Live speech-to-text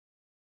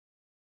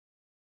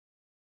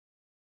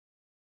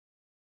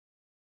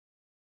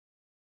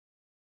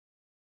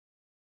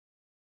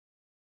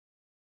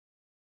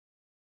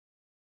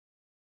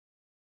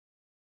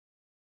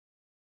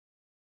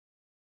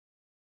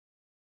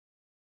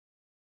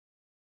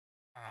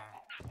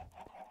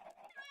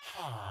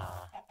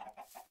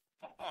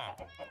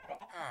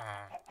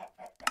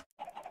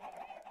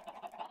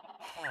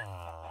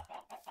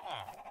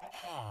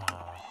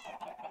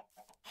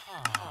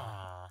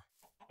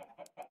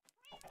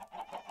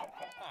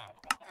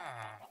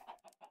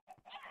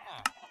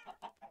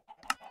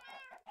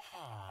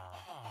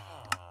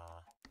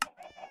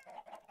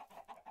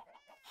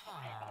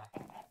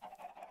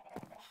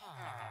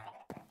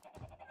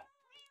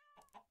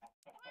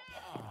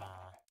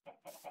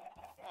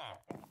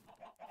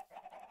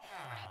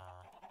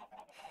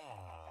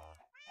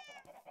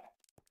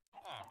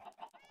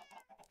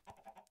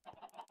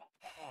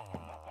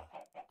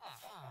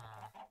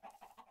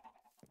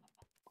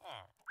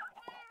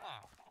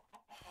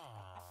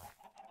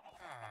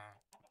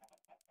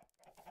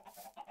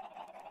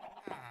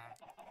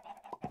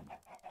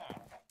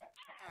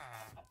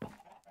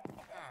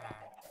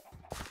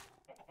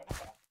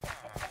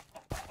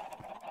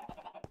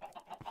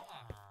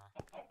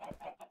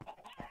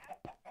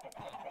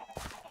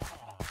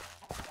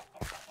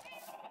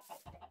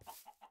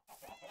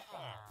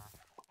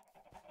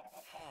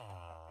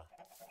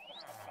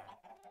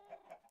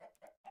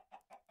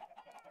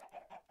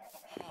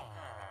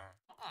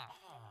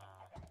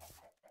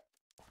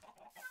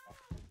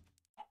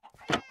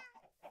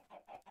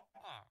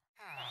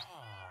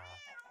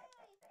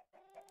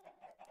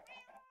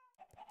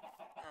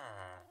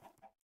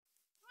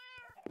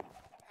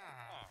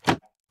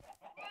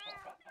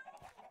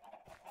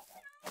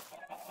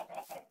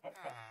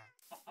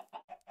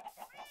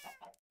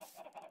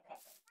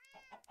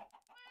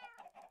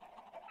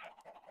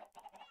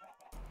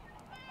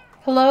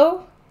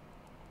Hello?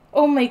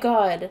 Oh my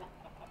god.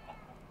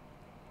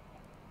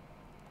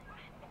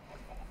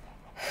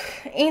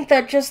 Ain't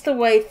that just the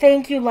way?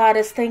 Thank you,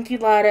 Lattice. Thank you,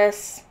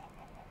 Lattice.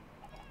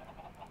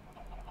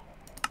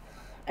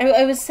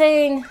 I was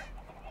saying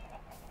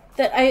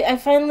that I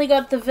finally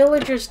got the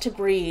villagers to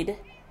breed.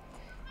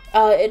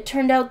 It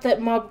turned out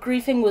that mob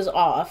griefing was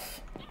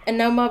off. And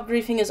now mob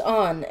griefing is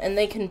on, and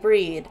they can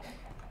breed.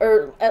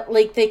 Or,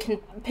 like, they can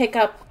pick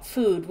up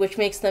food, which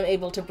makes them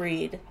able to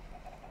breed.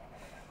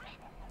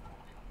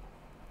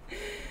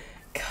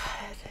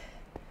 God.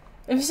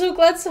 I'm so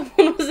glad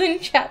someone was in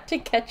chat to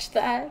catch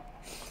that.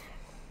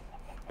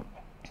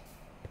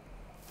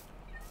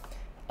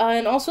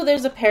 And also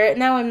there's a parrot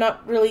now. I'm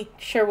not really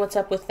sure what's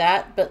up with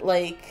that, but,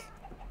 like,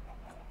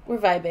 we're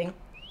vibing.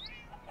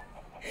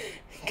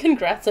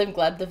 Congrats, I'm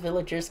glad the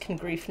villagers can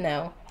grief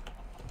now.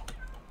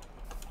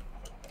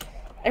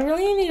 I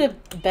really need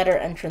a better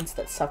entrance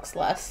that sucks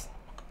less.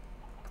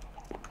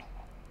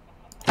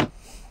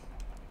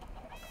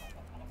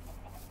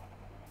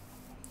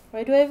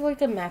 Why do I have,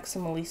 like, a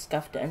maximally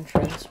scuffed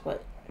entrance?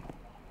 What?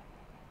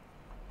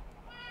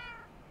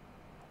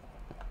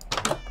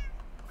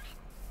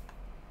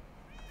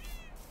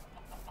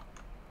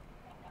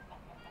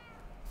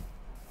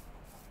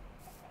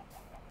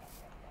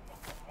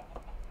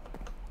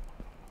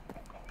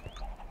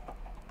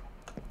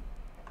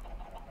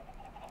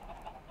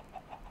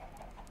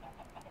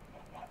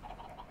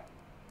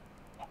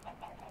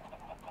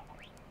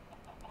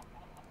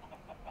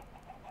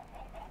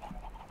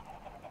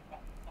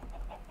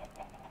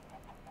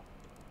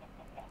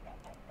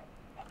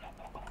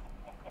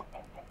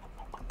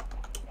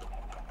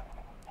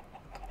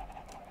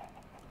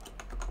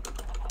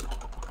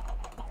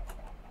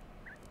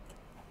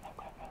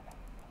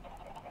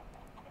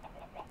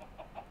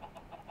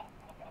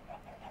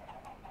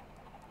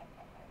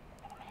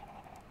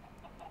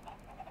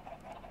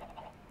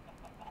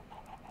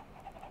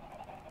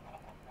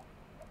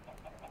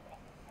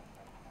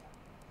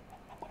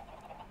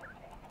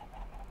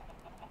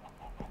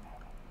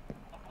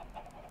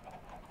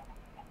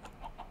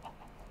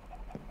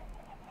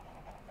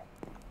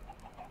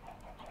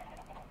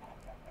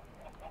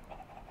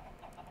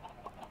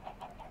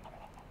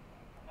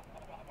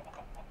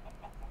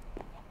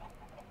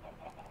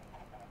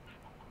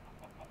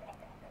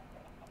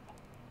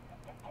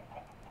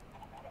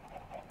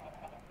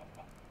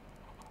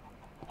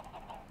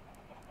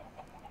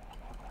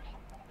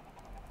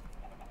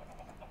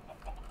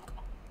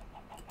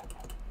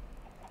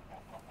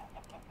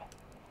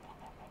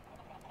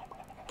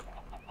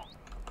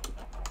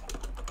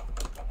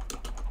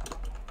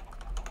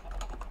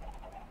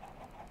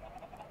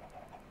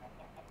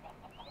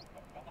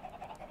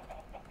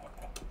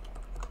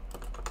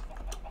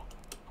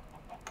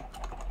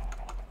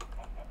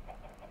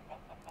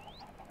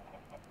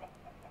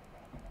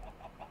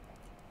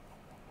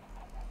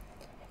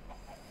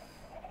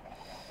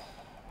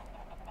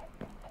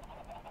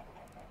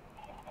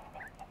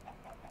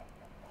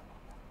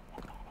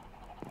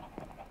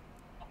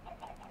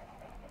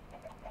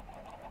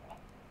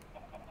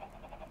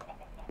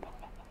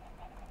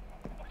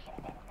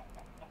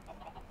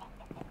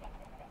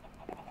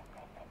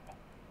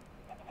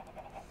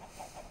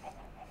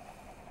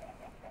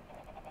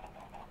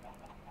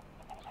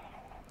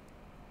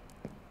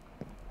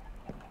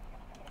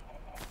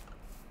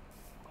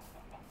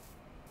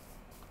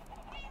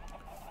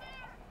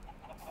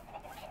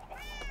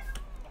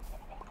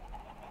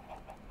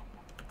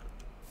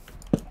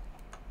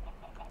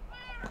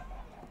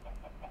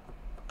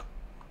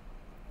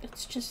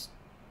 It's just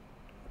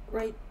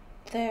right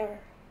there.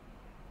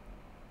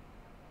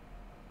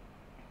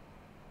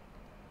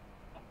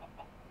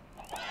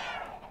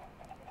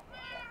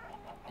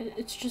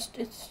 It's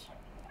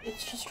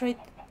just right.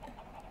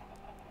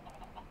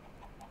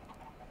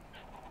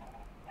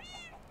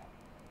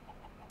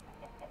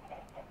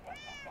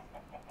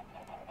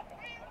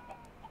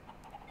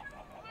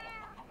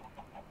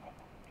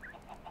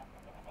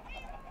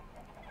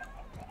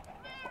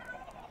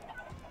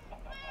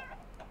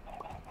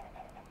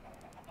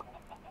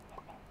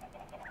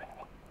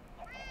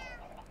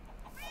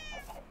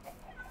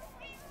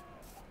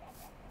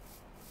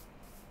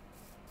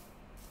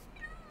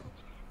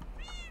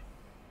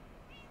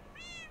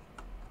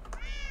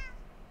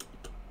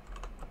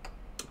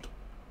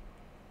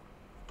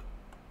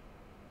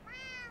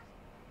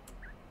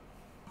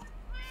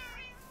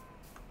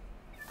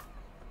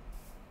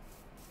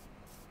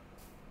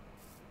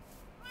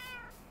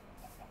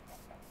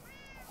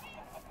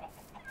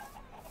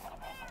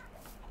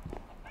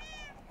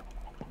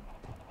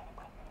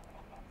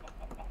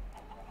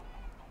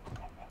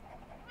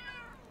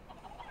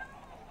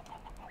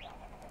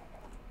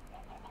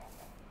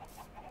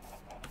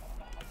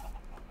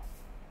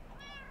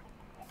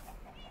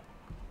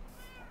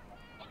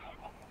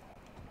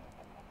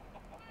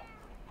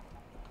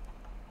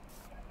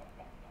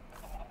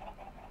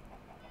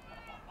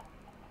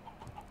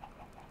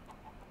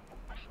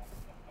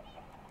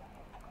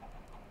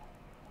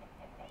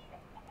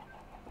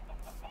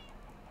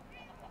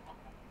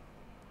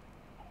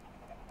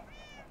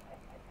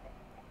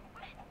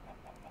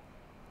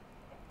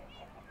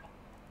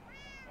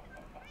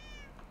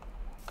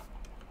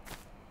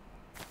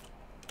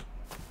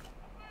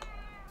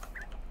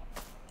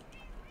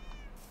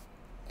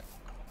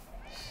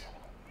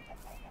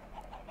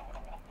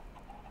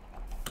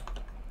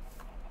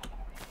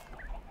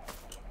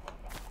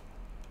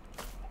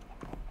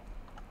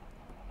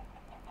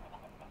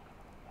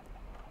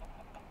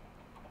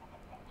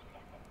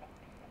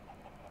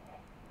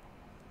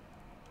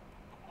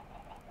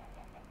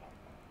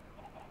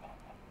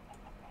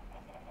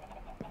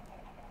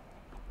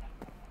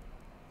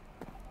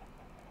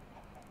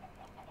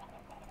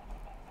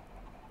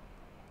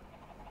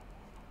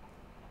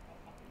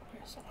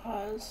 Where's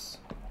Oz?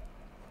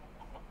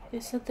 They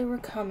said they were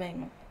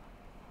coming.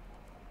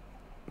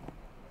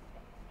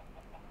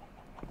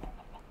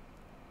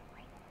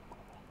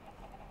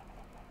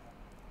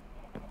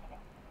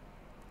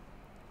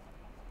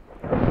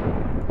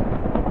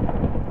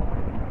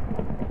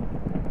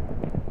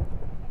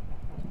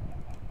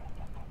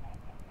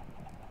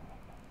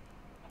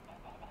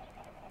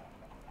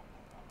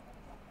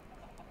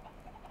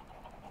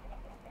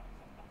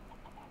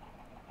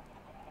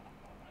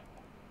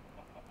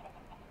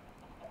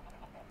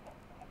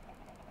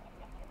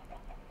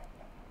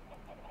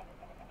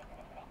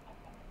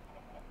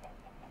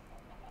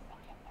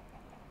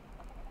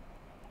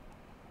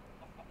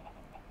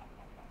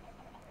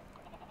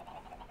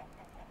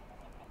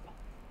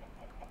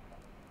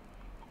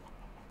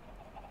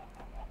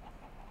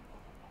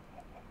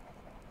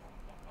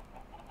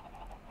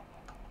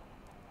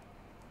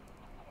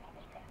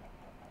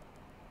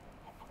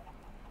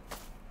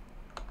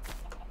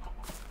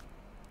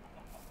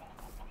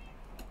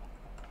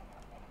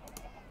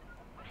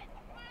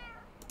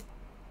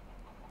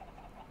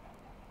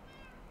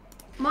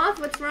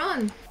 Moth, what's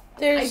wrong?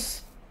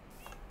 There's...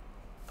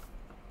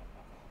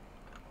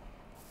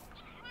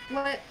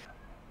 What?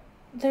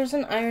 There's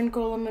an iron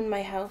golem in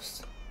my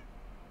house.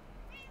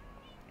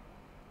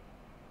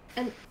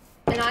 An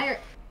iron...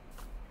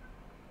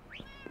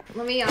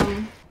 Let me,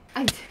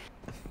 I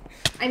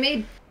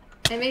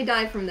may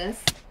die from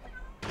this.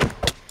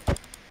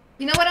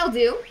 You know what I'll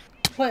do?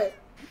 What?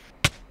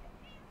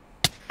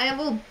 I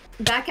will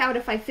back out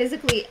if I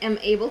physically am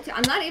able to.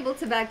 I'm not able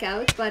to back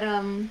out, but,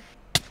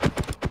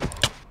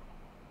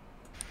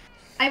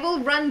 I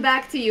will run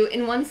back to you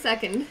in 1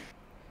 second.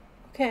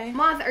 Okay.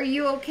 Moth, are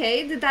you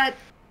okay?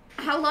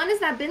 How long has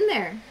that been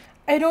there?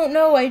 I don't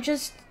know, I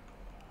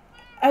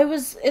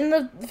was in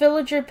the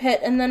villager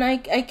pit, and then I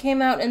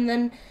came out, and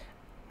then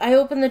I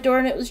opened the door,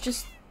 and it was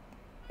just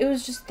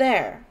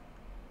there.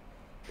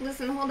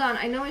 Listen, hold on.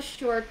 I know a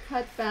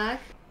shortcut back.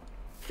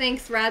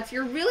 Thanks, Rats.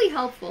 You're really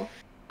helpful.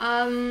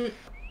 How...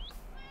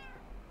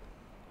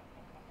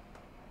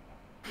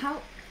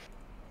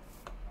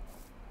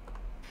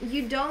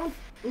 You don't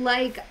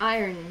like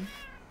iron.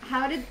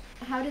 How did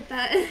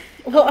that...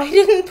 Well, I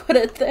didn't put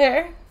it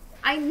there.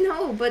 I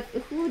know, but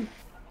who...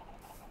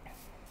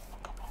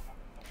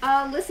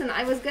 listen,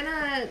 I was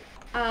gonna,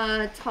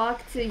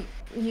 talk to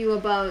you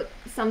about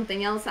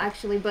something else,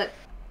 actually, but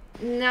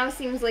now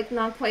seems like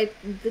not quite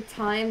the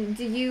time.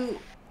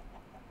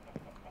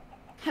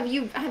 Have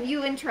you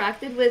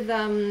interacted with,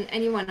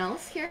 anyone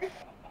else here?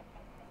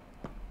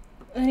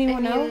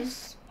 Anyone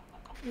else?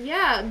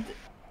 Yeah.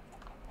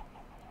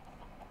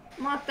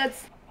 Moth,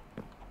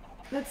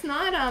 that's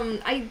not,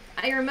 I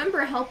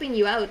remember helping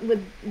you out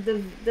with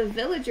the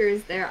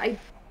villagers there.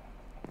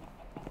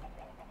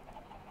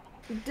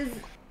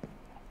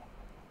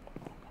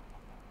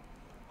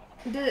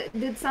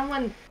 Did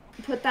someone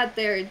put that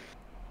there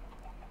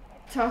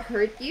to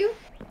hurt you?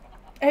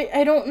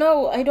 I don't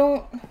know.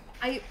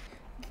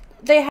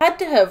 They had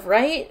to have,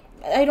 right?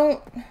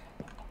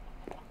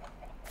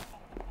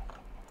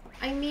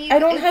 I mean, I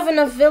don't have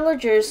enough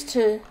villagers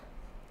to...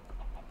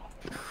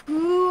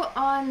 Who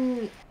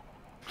on...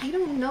 I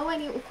don't know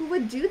who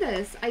would do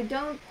this. I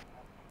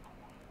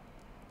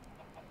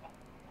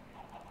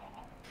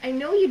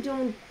know you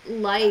don't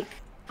like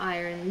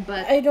iron,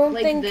 but I don't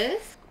like think...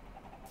 this?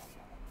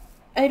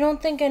 I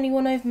don't think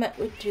anyone I've met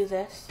would do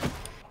this.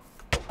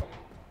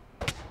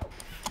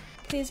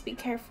 Please be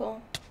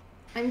careful.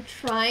 I'm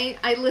trying.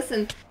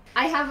 Listen.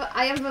 I have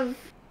a...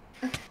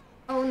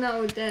 Oh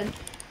no, dead.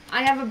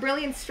 I have a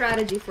brilliant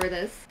strategy for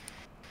this.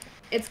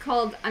 It's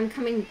called I'm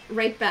coming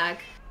right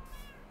back.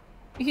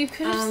 You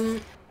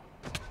could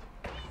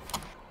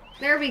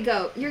There we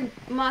go.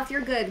 Moth,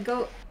 you're good.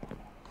 Go.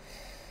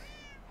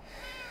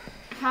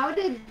 How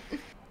did...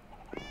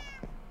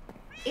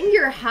 In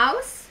your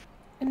house?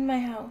 In my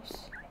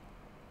house.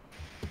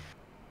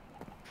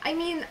 I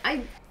mean,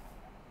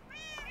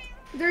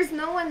 there's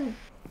no one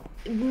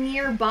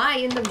nearby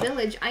in the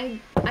village. I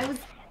was...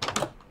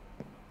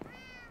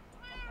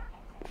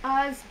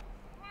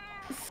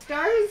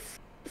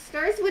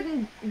 Stars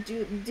wouldn't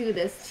do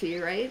this to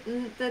you, right?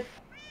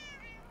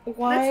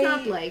 Why? That's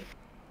not like...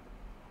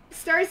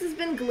 Stars has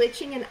been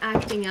glitching and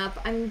acting up.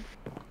 I'm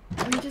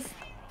just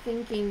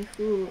thinking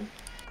who...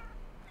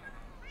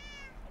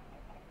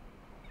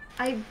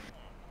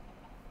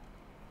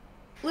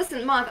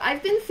 Listen, Moth,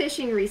 I've been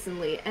fishing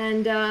recently,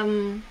 and,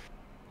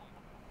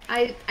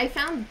 I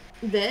found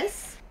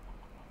this.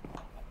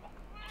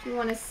 If you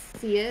want to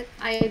see it.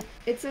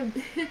 It's a...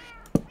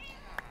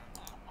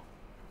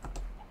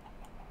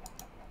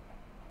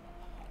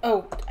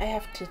 Oh, I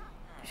have to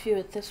view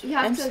it this way. You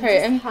have I'm to sorry,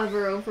 just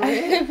hover over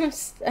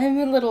it. I'm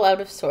a little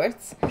out of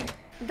sorts.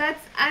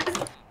 That's as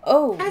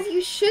you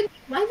should.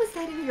 Why was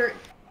that in your...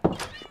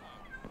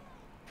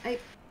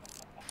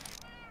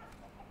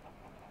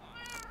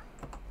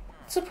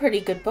 It's a pretty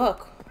good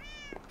book.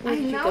 Where I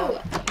did you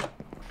know. go?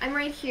 I'm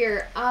right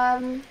here.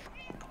 I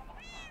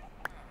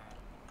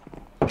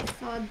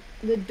saw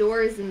the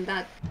doors in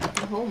that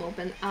home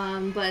open.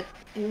 But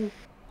I don't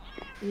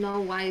know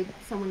why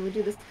someone would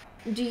do this.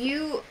 Do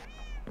you...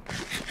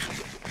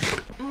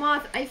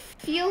 Moth, I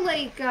feel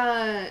like,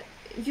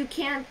 you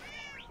can't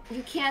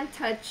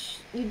touch...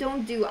 You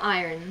don't do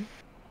iron.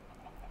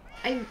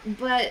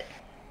 But...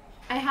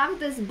 I have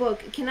this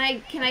book. Can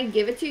I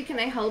give it to you? Can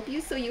I help you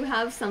so you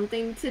have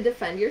something to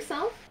defend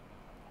yourself?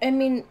 I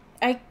mean,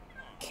 I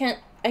can't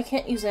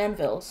use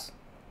anvils.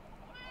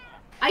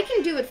 I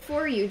can do it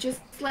for you.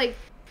 Just like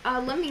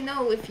let me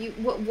know if you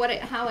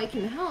how I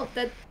can help.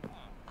 That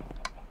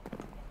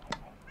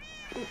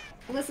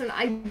Listen,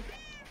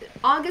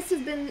 August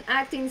has been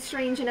acting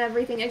strange and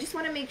everything. I just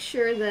want to make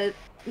sure that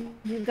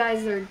you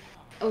guys are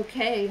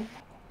okay.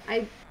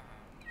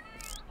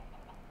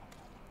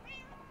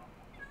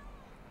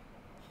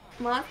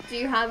 Moth,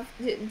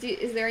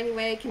 is there any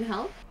way I can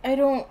help? I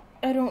don't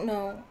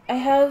know. I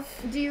have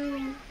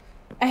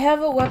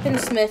a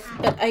weaponsmith,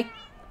 but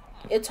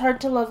it's hard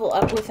to level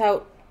up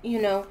without,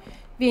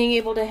 being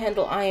able to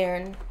handle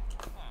iron.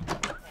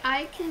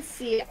 I can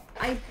see.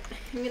 I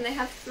mean, I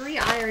have 3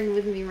 iron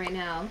with me right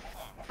now.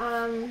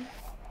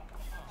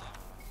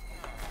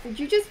 Did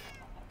you...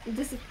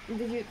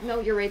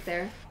 No, you're right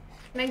there.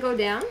 Can I go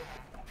down?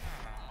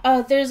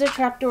 There's a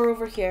trapdoor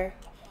over here.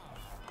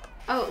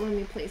 Oh, let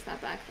me place that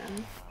back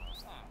then.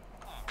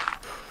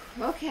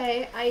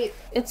 Okay,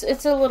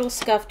 It's a little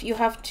scuffed. You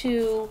have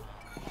to,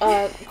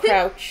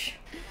 crouch.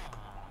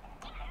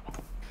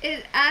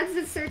 It adds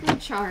a certain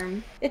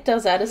charm. It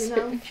does add a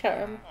certain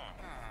charm.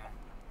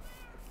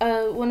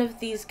 One of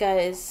these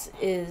guys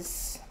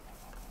is,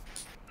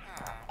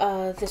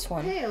 this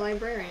one. Hey, a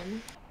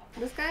librarian.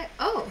 This guy?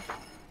 Oh.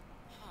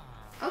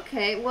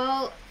 Okay,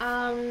 well,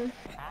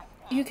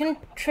 You can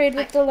trade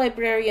with the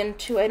librarian,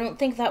 too. I don't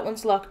think that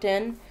one's locked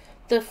in.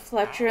 The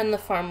Fletcher and the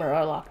farmer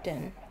are locked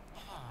in.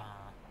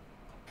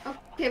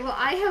 Okay, well,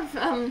 I have,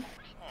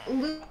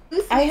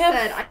 Lucy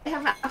said I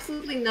have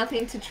absolutely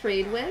nothing to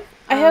trade with.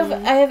 I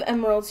have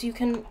emeralds. You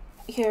can...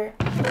 Here.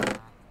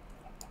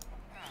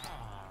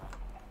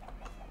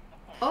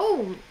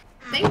 Oh,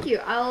 thank you.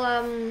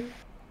 I'll,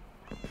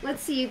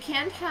 let's see, you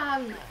can't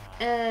have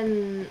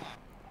an...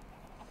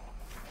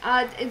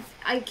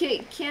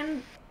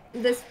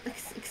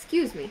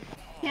 excuse me.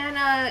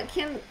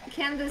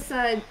 Can this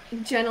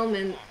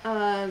gentleman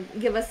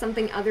give us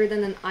something other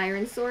than an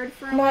iron sword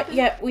for a Not weapon?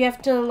 yet. We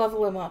have to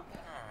level him up.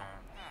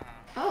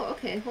 Oh,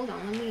 okay. Hold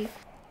on. Let me...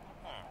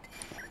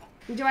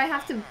 Do I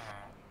have to...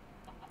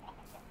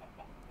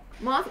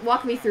 Moth,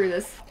 walk me through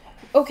this.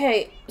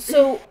 Okay,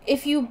 so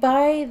if you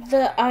buy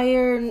the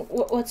iron...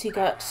 What's he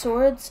got?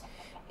 Swords?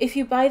 If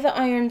you buy the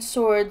iron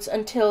swords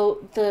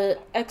until the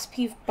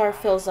XP bar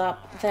fills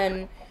up,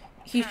 then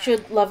he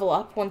should level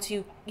up once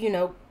you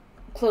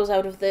close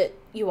out of the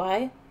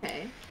UI.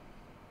 Okay.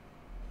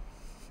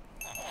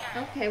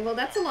 Okay, well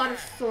that's a lot of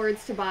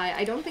swords to buy.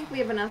 I don't think we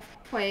have enough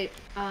quite,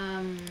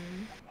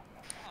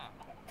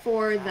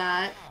 for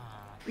that.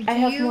 I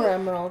have more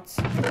emeralds.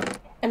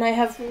 And I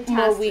have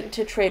more wheat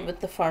to trade with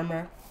the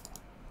farmer.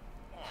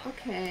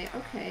 Okay,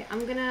 okay.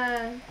 I'm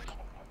gonna...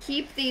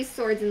 keep these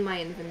swords in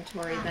my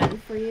inventory then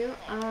for you.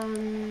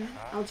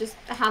 I'll just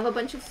have a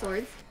bunch of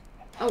swords.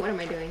 Oh, what am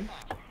I doing?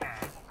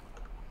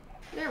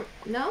 There,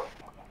 no?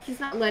 He's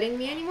not letting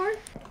me anymore?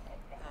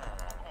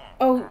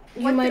 Oh,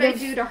 you what might did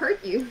have... I do to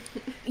hurt you?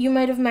 You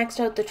might have maxed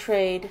out the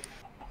trade.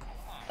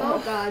 Oh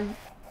god.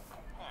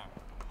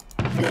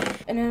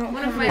 And I don't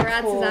One have of my any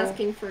rats coal. is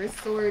asking for a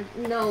sword.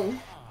 No.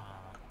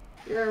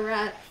 You're a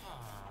rat.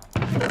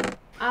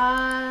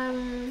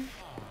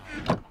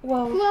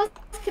 Well,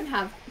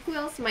 who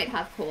else might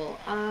have coal?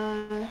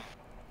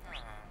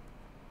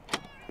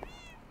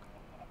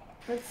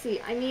 Let's see.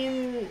 I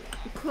mean,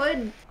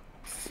 could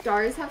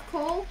Stars have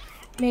coal?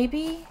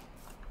 maybe?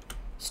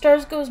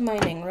 Stars goes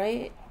mining,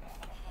 right?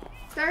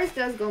 Stars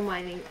does go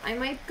mining. I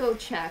might go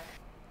check.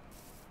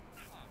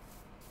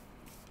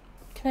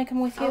 Can I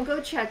come with you? I'll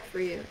go check for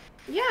you.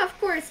 Yeah, of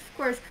course,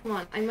 come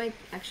on. I might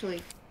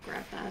actually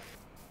grab that.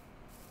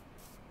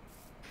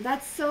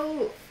 That's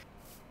so...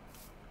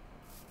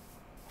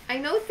 I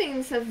know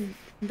things have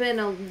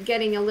been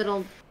getting a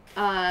little,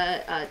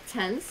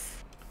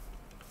 tense.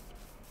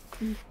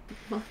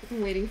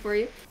 I'm waiting for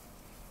you.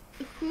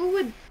 Who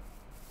would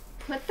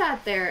put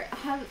that there?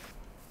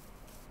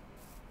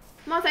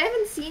 Moth, I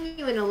haven't seen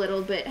you in a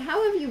little bit.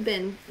 How have you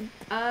been?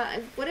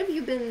 What have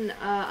you been,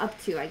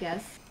 up to, I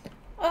guess?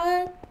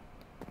 A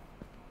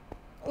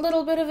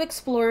little bit of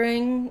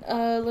exploring,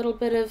 a little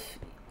bit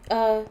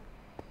of,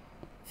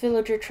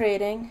 villager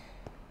trading.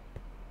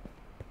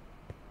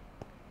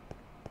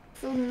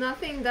 So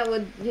nothing that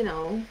would, you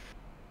know...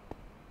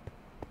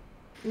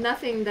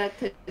 Nothing that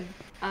could,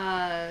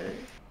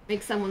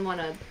 make someone want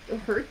to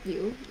hurt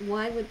you.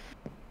 Why would...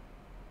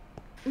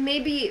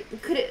 Maybe,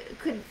 could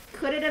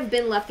it have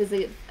been left as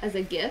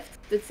a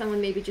gift? Did someone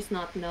maybe just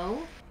not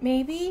know?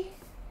 Maybe?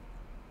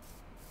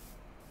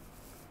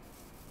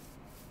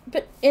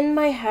 But in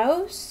my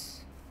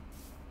house?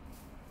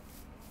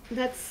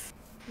 That's...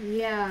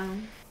 yeah.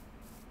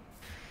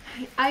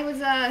 I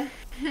was, I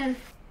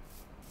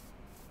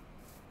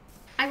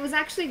was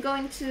actually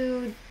going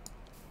to,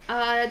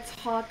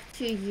 talk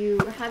to you.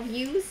 Have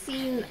you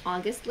seen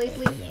August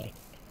lately?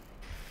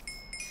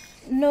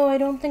 No, I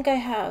don't think I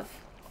have.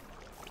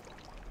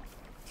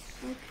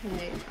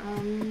 Okay,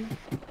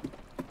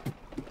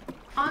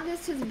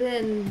 August has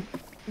been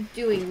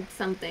doing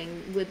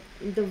something with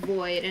the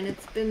Void, and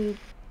it's been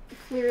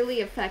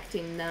clearly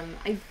affecting them.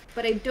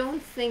 But I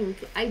don't think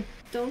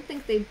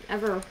they've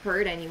ever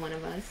hurt any one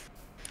of us.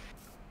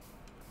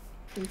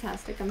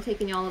 Fantastic. I'm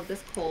taking all of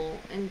this coal,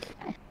 and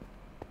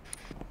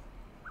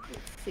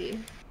let's see.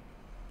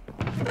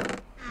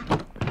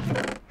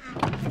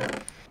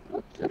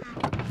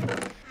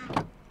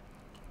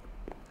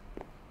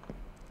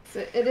 So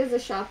it is a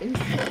shopping.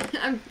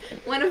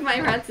 One of my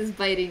rats is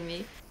biting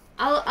me.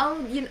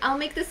 I'll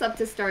make this up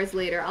to Stars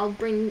later. I'll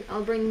bring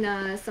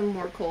some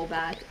more coal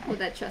back. Oh,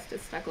 that chest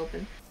is stuck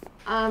open.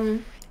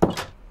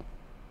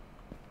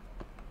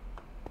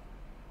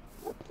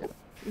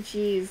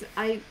 Jeez,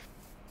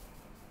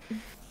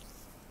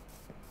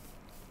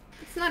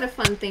 it's not a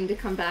fun thing to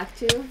come back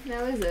to,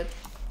 now is it?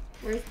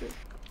 Where's the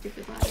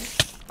stupid ladder?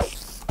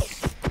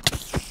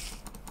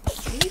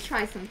 Let me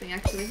try something,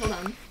 actually. Hold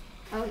on.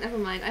 Oh, never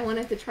mind. I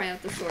wanted to try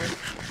out the sword.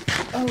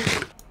 Oh,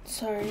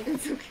 sorry.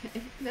 It's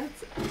okay.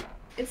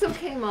 It's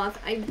okay, Moth.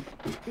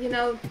 You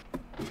know...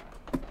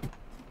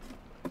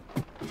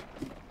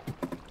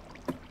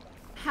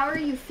 How are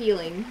you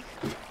feeling?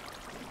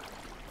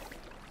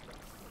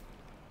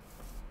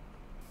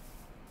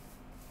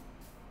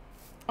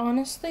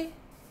 Honestly?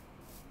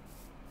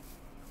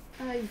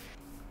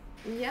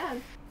 Yeah.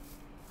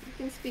 You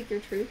can speak your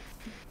truth.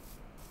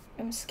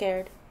 I'm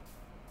scared.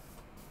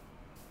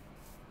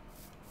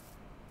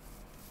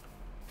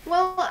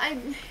 Well,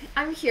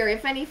 I'm here.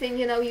 If anything,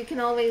 you know, you can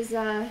always,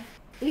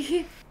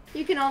 you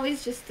can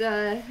always just,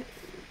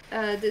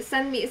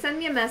 send me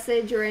a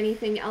message or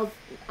anything.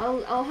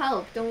 I'll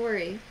help. Don't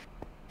worry.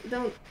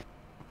 Don't.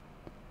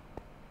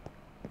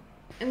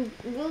 And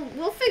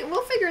we'll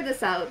figure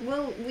this out.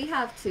 We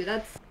have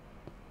to.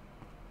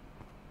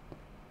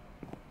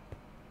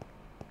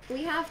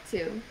 We have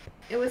to.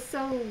 It was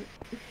so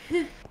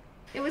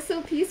it was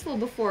so peaceful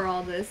before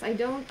all this. I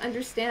don't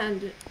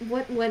understand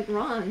what went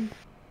wrong.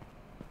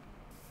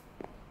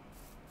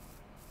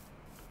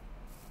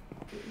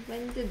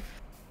 When did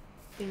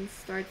things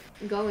start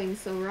going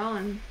so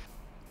wrong?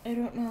 I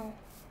don't know.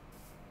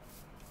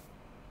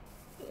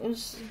 It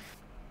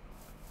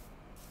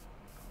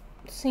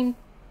seemed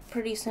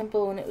pretty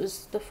simple when it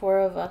was the four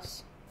of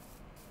us.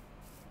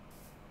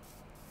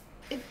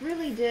 It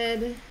really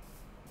did.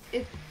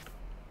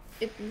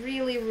 It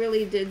really,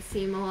 really did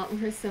seem a lot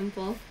more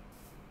simple.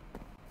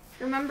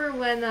 Remember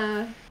when,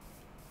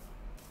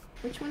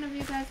 which one of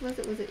you guys was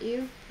it? Was it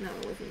you? No,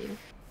 it wasn't you.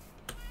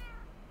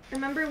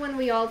 Remember when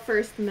we all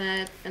first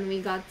met and we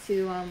got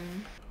to,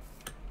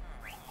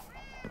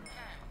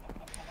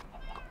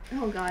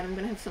 oh god, I'm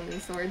gonna have so many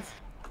swords.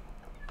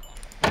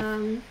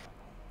 Can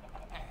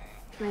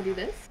I do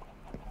this?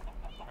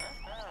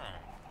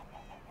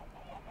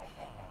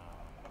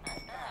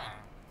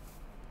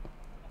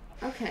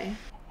 Okay.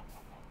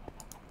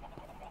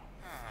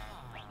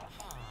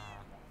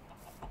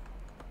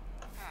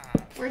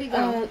 Where'd he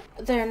go?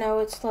 There, now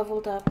it's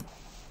leveled up.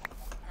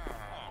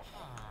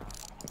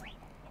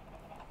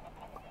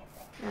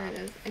 There it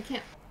is. I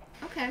can't.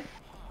 Okay.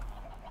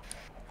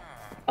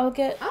 I'll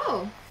get.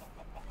 Oh.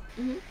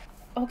 Mm-hmm.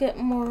 I'll get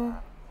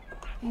more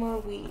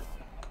wheat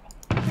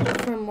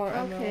for more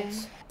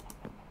emeralds.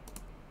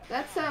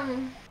 That's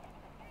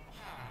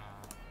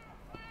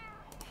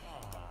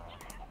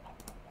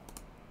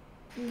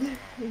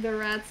The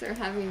rats are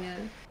having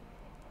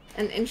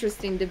an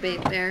interesting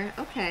debate there.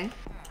 Okay.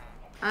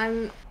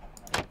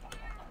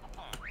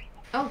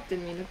 Oh,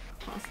 didn't mean to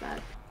toss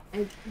that.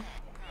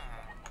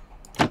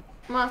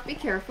 Moth, be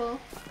careful.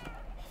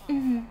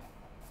 Mm-hmm.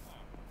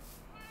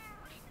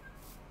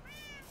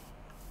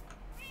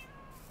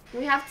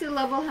 We have to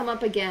level him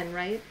up again,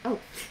 right? Oh.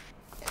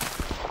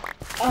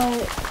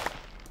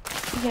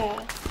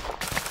 Yeah.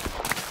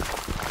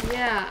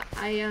 Yeah,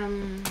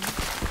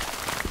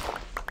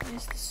 Why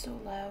is this so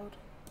loud?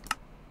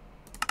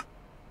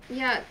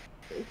 Yeah,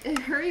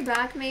 hurry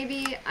back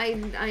maybe. I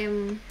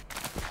am...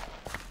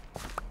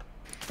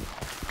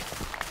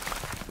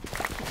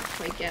 Can't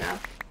quite get up.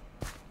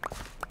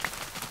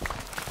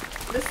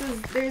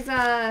 There's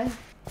a...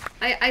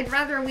 I'd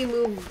rather we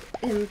move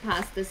him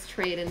past this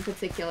trade in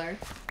particular.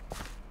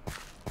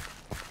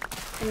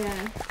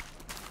 Yeah.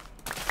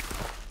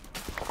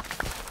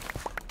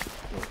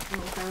 I don't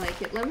know if I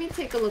like it. Let me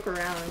take a look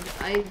around.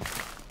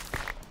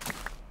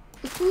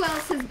 Who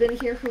else has been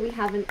here who we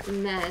haven't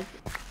met?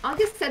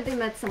 August said they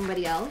met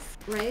somebody else,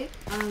 right?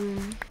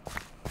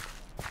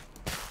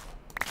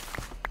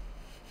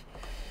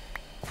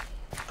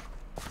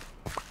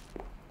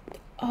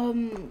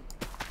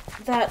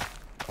 That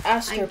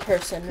Aster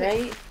person,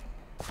 right?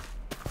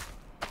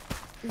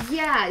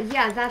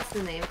 Yeah, that's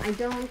the name. I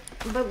don't...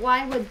 But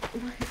why would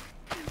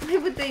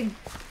they...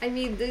 I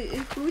mean,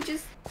 who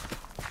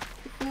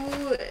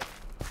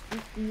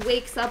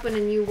wakes up in a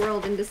new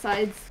world and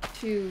decides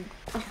to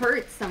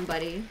hurt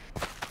somebody?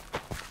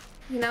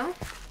 You know?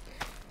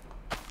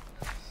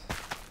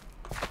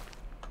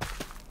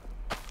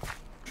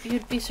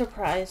 You'd be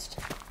surprised.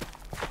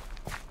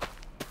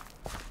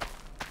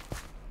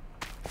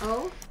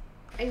 Oh?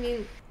 I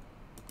mean...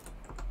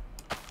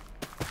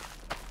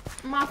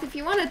 Moth, if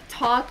you want to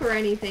talk or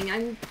anything,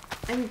 I'm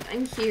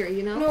here,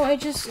 you know? No, I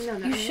just... No,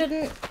 you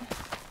shouldn't...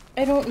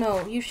 I don't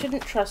know. You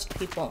shouldn't trust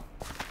people.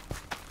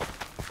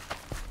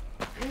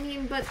 I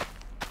mean, but...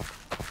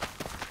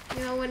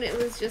 You know, when it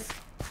was just...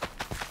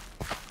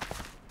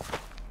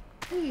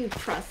 Who do you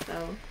trust,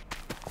 though?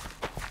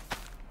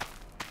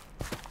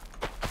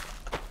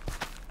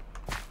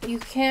 You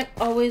can't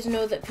always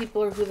know that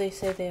people are who they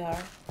say they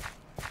are.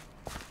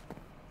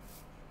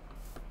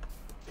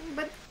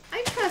 But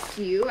I trust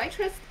you. I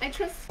trust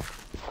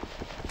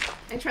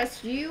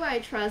you. I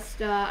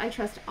trust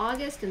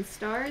August and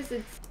Stars.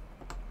 You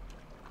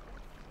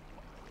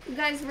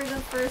guys were the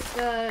first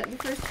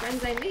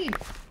friends I made.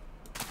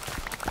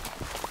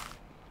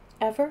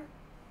 Ever?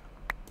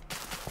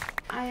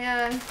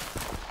 I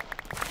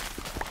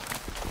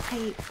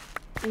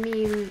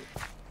mean,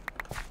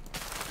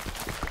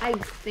 I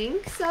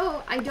think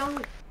so. I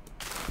don't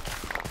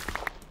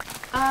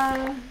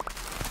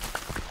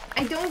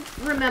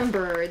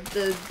remember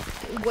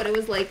what it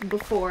was like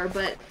before,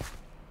 but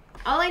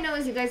all I know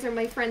is you guys are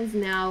my friends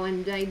now,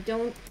 and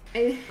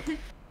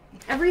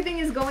everything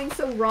is going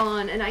so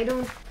wrong, and I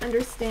don't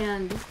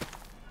understand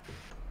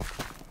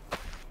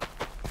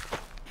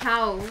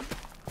how.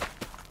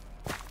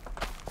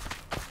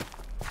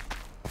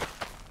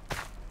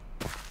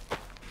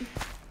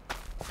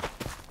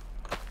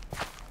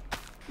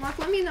 Mark,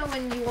 let me know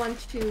when you want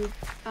to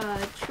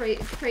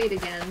trade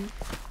again.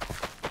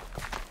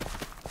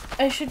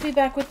 I should be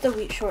back with the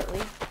wheat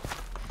shortly.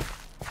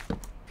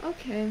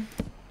 Okay.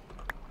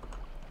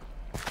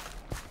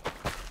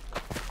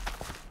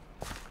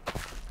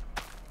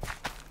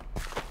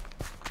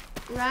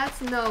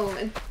 Rats, no.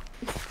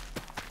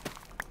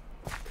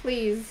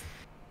 Please.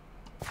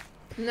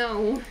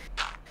 No.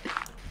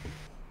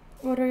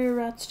 What are your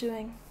rats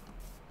doing?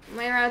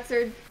 My rats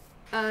are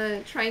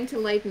trying to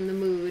lighten the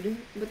mood,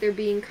 but they're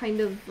being kind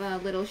of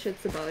little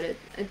shits about it.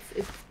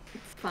 It's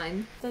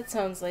fine. That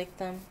sounds like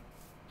them.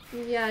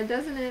 Yeah,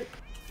 doesn't it?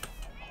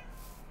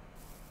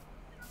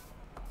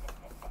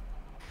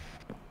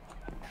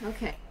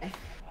 Okay.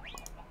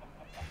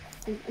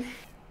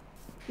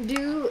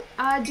 Do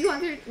a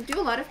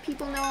lot of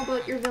people know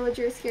about your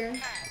villagers here?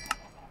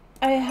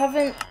 I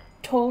haven't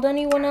told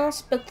anyone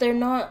else, but they're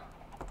not,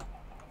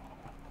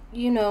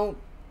 you know,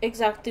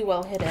 exactly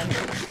well hidden.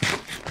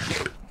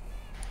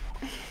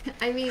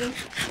 I mean,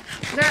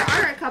 there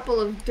are a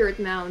couple of dirt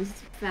mounds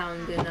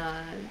found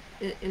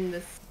in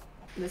this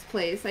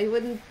place. I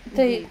wouldn't.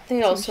 They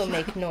also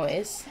make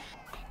noise.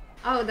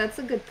 Oh, that's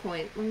a good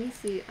point. Let me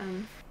see.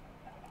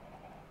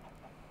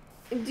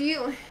 Do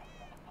you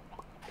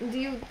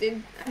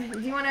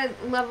want to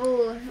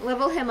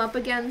level him up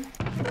again?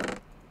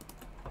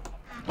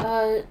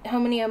 How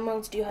many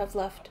emeralds do you have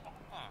left?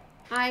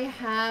 I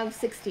have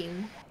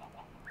 16.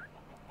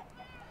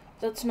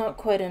 That's not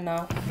quite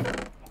enough.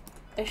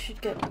 I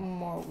should get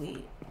more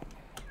wheat.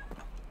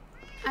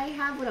 I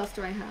have, what else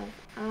do I have?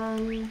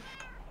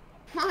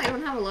 Well, I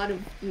don't have a lot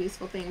of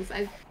useful things.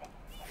 I've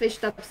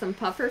fished up some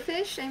puffer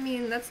fish. I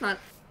mean, that's not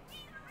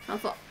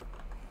helpful.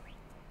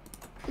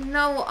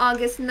 No,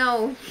 August,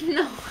 no.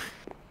 No.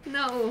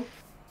 No.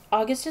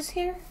 August is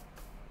here?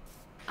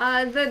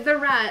 The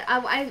rat.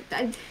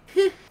 I've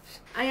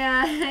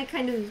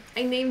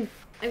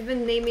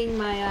been naming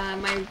my,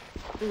 my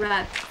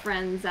rat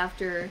friends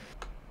after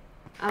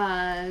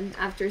some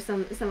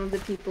of the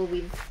people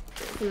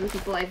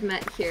I've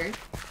met here.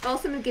 I've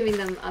also been giving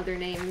them other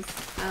names.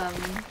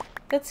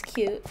 That's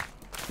cute.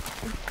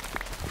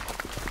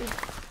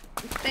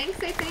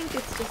 Thanks, I think.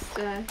 It's just,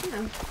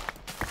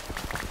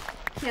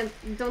 you know,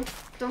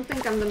 don't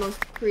think I'm the most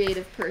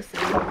creative person.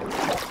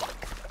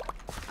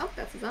 Oh,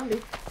 that's a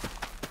zombie.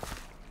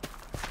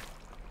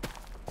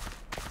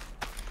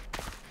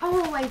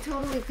 Oh, I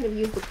totally could have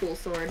used the pool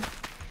sword.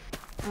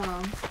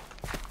 Oh.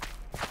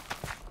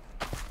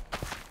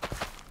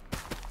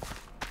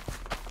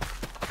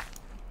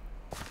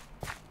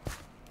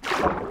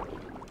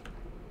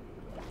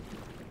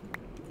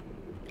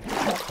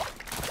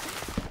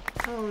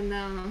 Oh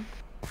no.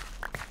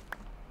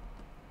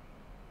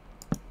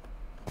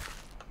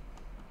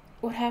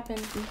 What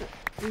happened?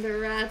 The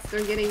rats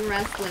are getting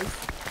restless.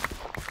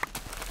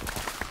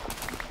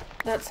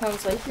 That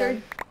sounds like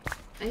them.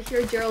 I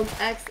hear Gerald's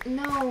ex.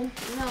 No,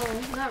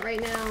 not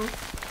right now.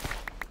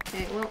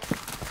 Okay, well.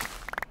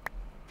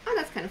 Oh,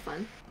 that's kind of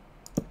fun.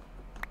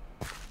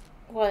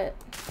 What?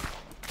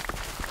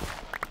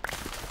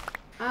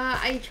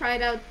 I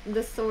tried out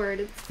the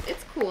sword.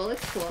 It's cool.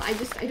 It's cool. I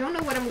don't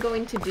know what I'm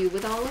going to do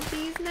with all of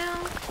these now.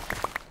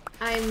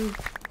 I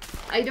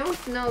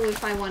don't know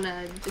if I want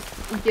to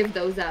just give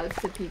those out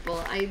to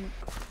people.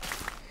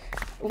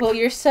 Well,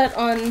 you're set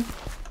on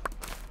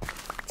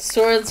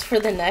swords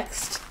for the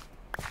next.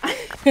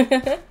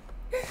 A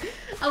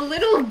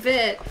little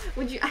bit.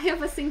 I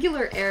have a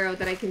singular arrow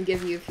that I can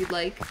give you if you'd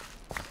like.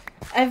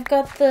 I've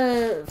got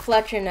the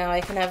Fletcher now.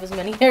 I can have as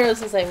many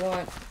arrows as I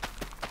want.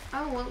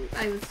 Oh, well,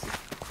 I was just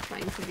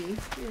trying to be.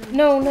 Yeah.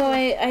 No,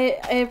 I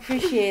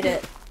appreciate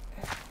it.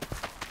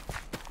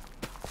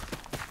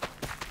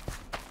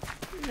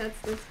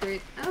 That's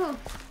great. Oh,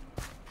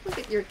 look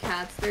at your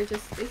cats. They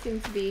seem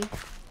to be...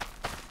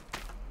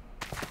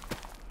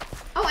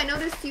 Oh, I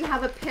noticed you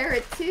have a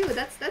parrot too.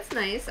 That's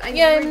nice.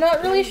 I'm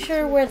not really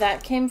sure where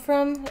that came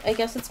from. I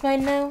guess it's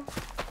mine now.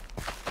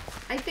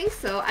 I think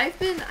so.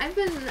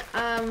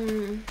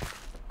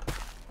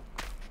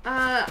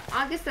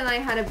 August and I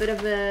had a bit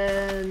of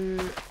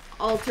an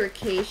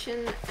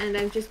altercation, and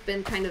I've just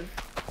been kind of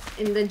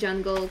in the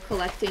jungle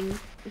collecting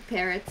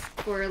parrots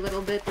for a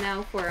little bit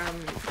now for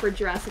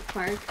Jurassic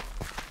Park.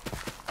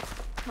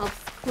 Helps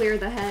clear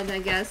the head, I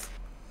guess.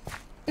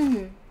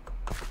 Mm-hmm.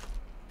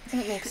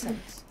 That makes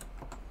sense.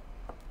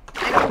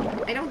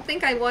 I don't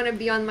think I want to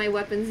be on my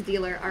weapons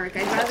dealer arc.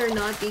 I'd rather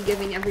not be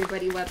giving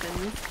everybody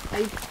weapons.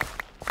 I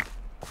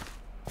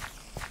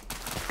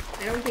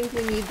don't think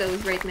we need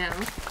those right now.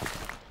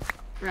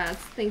 Rats,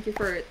 thank you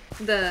for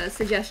the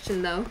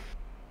suggestion, though.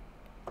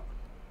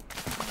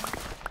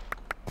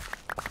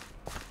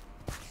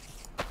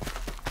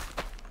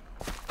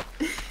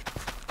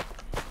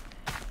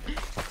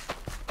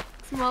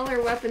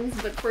 Smaller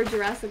weapons, but for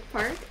Jurassic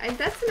Park?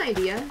 That's an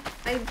idea,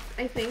 I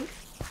think.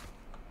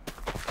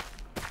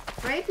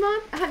 Right,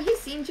 Mom? Have you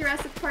seen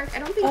Jurassic Park? I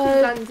don't think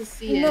you've gotten to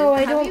see it. No,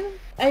 I Have don't. you?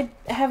 I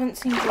haven't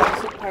seen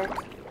Jurassic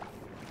Park.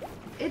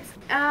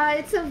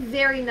 It's a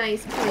very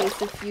nice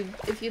place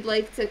if you'd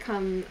like to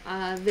come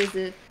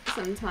visit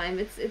sometime.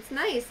 It's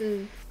nice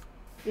and,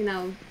 you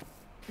know,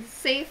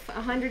 safe,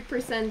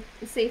 100%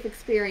 safe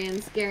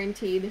experience,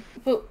 guaranteed.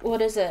 But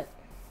what is it?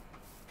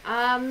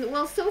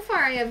 Well, so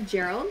far I have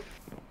Gerald.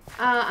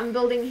 I'm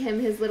building him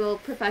his little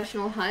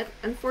professional hut.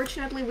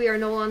 Unfortunately, we are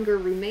no longer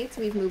roommates.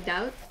 We've moved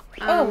out.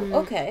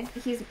 Okay.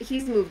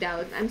 He's moved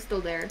out. I'm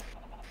still there.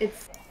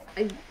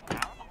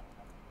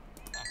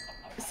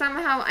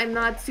 Somehow I'm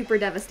not super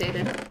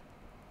devastated.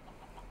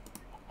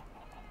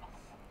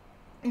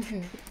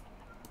 Mm-hmm.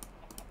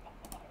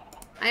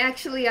 I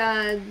actually,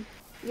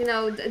 you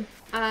know,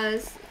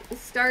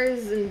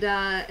 Stars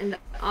and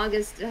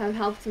August have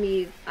helped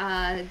me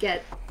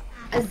get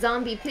a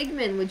zombie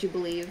pigman, would you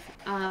believe,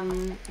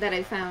 that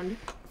I found.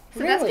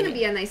 So really? That's gonna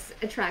be a nice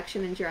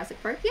attraction in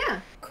Jurassic Park. Yeah.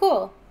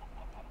 Cool.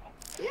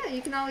 Yeah,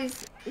 you can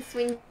always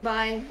swing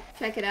by,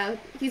 check it out.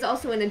 He's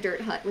also in a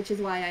dirt hut, which is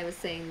why I was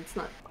saying it's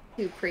not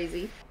too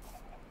crazy.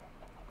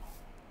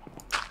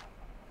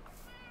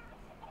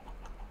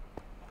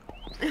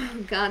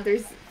 Oh god,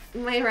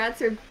 my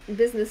rats are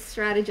business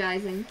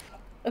strategizing.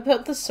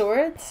 About the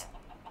swords?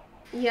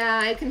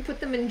 Yeah, I can put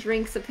them in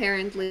drinks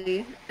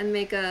apparently, and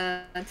make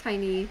a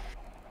tiny,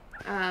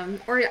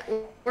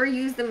 or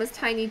use them as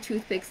tiny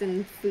toothpicks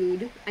in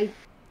food.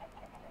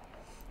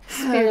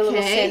 Spear a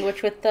little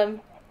sandwich with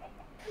them.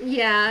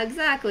 Yeah,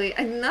 exactly.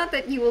 Not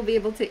that you will be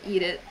able to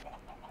eat it.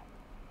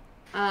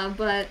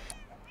 But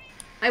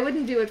I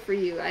wouldn't do it for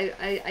you.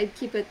 I'd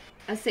keep it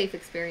a safe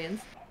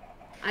experience.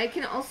 I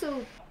can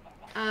also,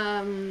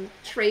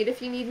 trade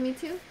if you need me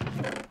to.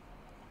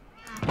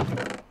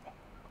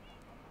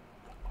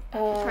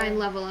 Try and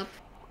level up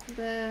I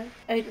the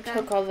guy?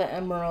 took all the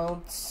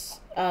emeralds,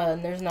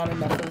 and there's not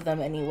enough of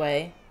them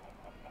anyway.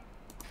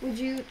 Would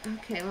you...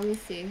 Okay, let me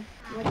see.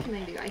 What can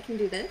I do? I can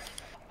do this.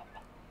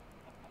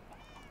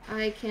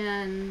 I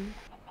can...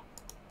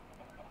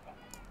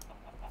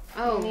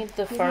 Oh, I need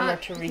the he's farmer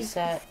not- to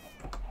reset.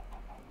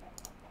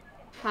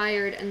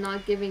 Hired and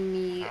not giving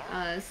me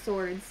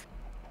swords.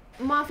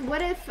 Moth,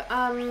 what if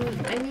I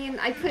mean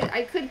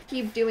I could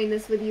keep doing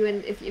this with you,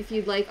 and if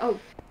you'd like. Oh,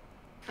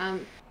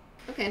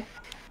 okay.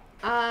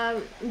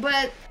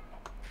 But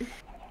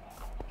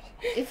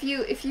if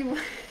you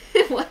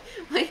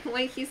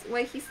why he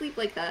sleep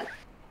like that?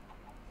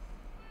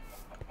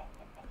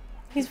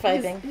 He's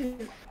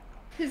vibing.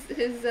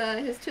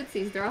 His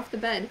tootsies, they're off the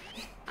bed.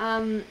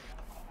 I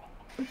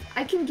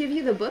can give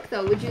you the book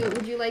though. Would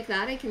you like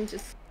that? I can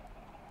just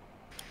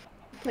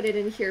put it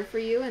in here for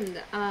you, and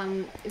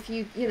if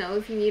you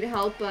need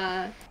help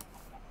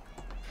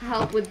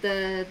with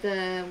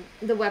the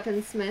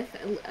weaponsmith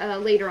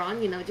later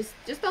on,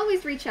 just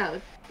always reach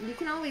out. You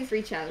can always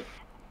reach out.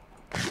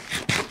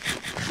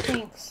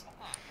 Thanks.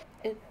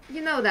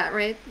 You know that,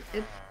 right?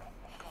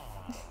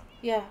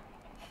 Yeah.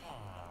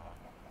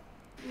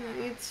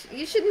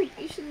 You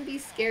shouldn't be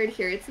scared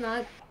here. It's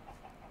not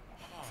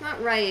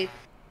right.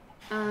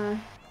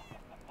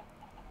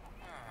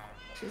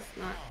 Just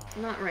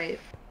not right.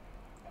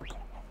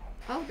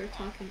 Oh, they're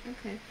talking.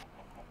 Okay.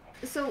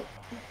 So,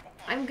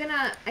 I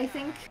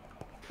think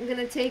I'm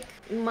gonna take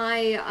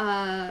my,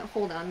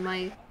 hold on,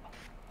 my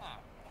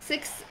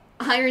 6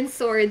 iron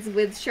swords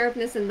with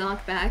sharpness and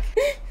knockback.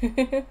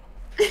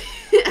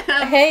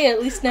 Hey, at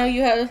least now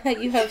you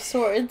have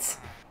swords.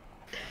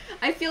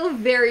 I feel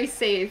very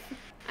safe,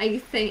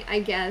 I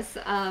guess,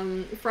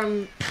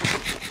 from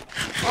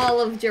all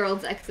of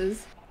Gerald's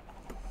exes.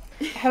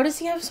 How does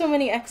he have so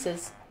many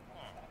exes?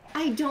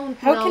 I don't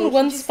How know. can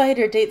one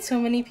spider date so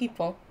many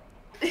people?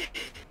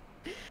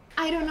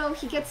 I don't know.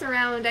 He gets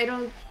around. I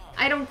don't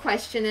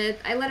question it.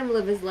 I let him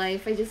live his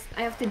life.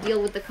 I have to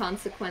deal with the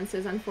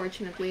consequences,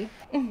 unfortunately.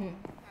 Mm-hmm.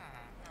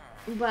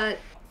 But,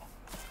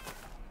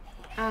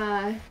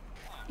 yeah,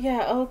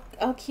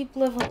 I'll keep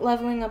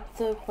leveling up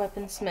the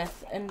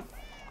weaponsmith, and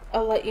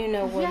I'll let you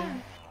know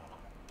when.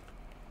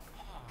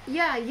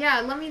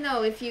 Yeah. Let me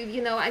know if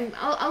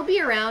I'll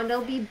be around.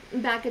 I'll be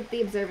back at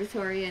the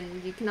observatory,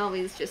 and you can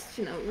always just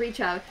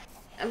reach out.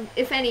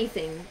 If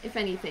anything,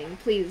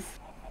 please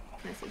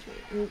message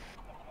me.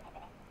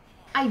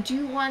 I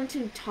do want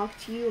to talk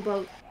to you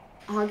about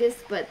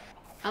August, but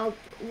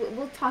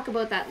we'll talk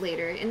about that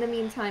later. In the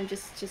meantime,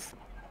 just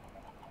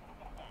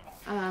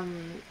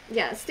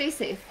yeah, stay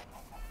safe.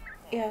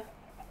 Yeah.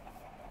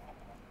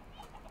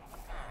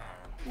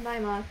 Bye,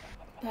 Moth.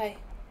 Bye.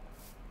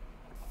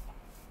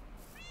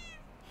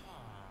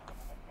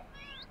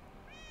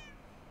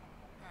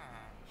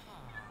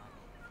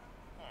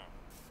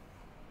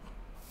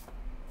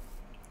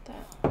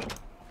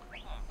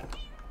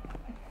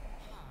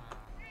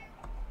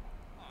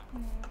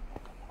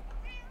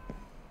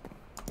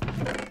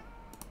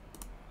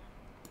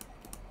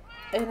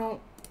 I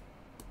don't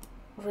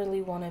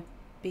really want to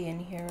be in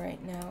here right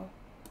now.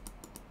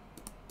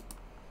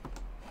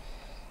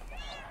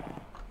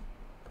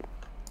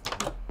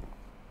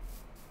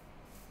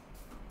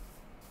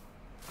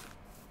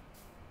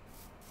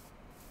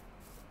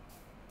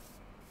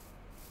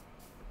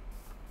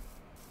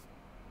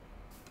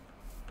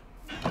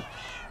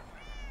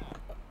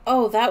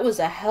 Oh, that was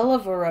a hell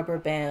of a rubber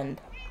band.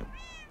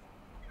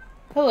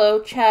 Hello,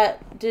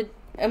 chat.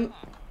 Am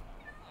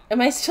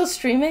I still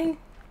streaming?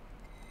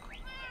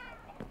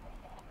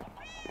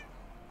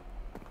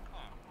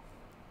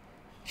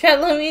 Chat,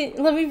 let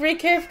me break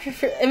character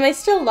for... Am I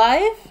still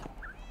live?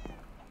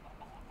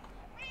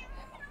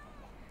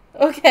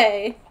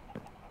 Okay.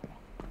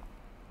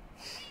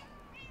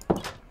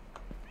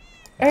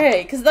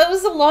 Alright, because that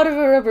was a lot of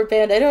a rubber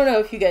band. I don't know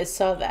if you guys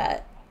saw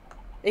that.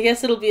 I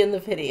guess it'll be in the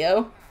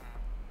video.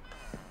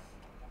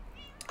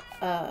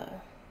 I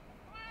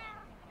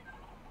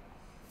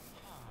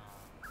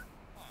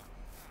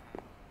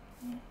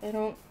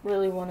don't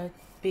really want to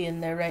be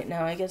in there right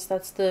now. I guess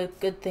that's the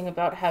good thing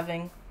about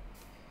having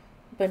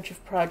a bunch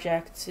of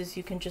projects, is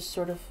you can just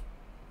sort of...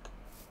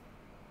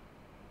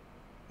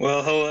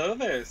 Well, hello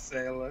there,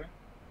 sailor.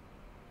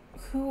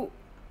 Who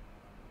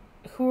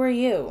are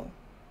you?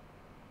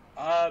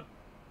 Well,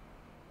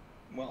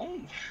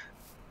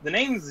 the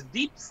name's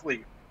Deep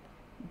Sleep.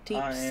 Deep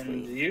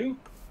And Sleep. you?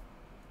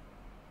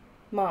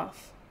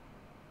 Moth.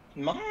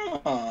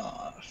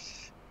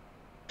 Moth.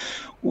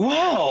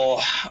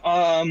 Well,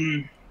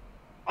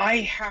 I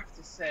have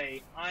to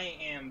say, I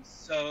am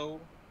so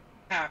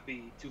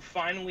happy to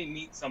finally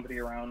meet somebody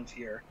around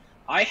here.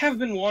 I have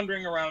been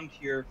wandering around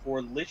here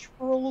for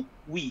literal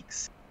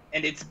weeks,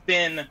 and it's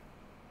been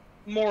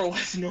more or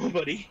less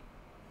nobody.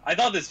 I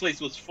thought this place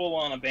was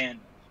full-on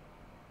abandoned.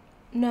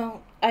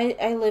 No,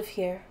 I live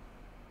here.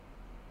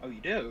 Oh,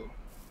 you do?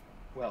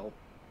 Well,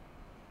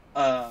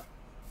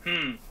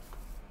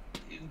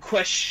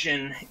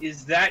 question,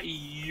 is that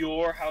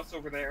your house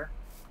over there?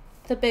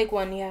 The big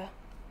one, yeah.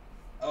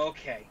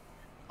 Okay.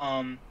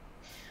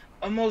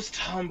 A most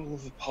humble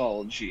of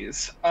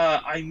apologies.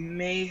 I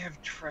may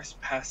have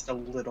trespassed a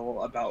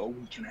little about a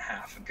week and a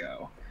half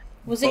ago.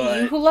 Was it you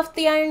But who left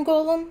the iron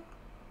golem?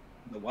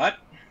 the what?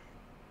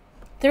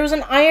 There was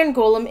an iron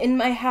golem in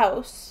my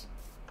house.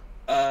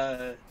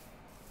 Are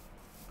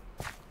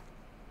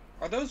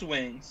those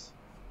wings?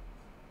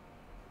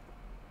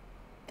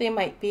 They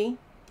might be.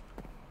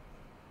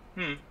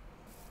 An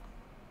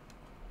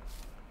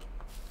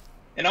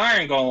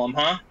iron golem,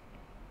 huh?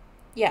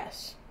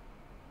 Yes.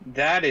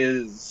 That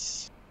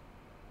is...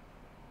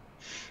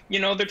 You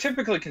know, they're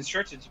typically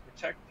constructed to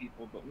protect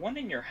people, but one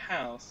in your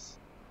house...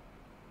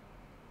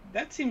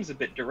 That seems a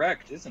bit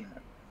direct, isn't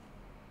it?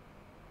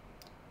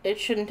 It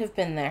shouldn't have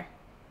been there.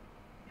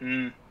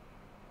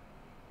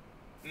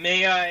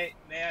 May I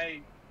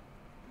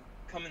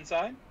come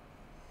inside?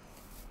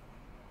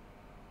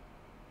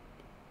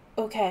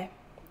 Okay.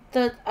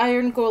 The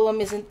iron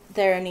golem isn't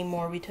there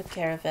anymore. We took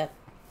care of it.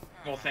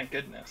 Well, thank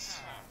goodness.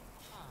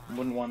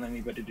 Wouldn't want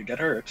anybody to get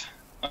hurt.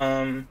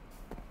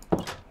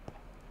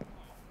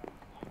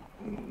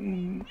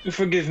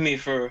 Forgive me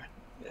for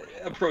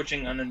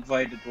approaching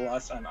uninvited the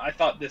last time. I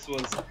thought this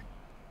was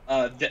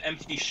the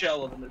empty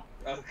shell of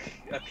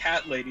a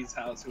cat lady's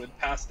house who had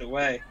passed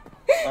away.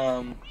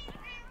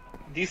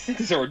 These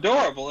things are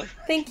adorable.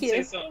 Thank you.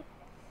 Say so.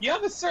 You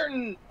have a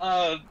certain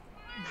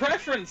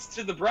preference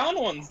to the brown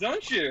ones,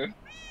 don't you?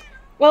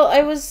 Well,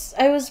 I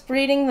was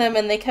breeding them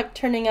and they kept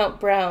turning out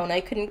brown. I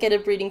couldn't get a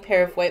breeding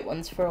pair of white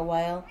ones for a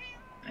while.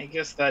 I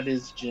guess that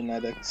is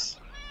genetics.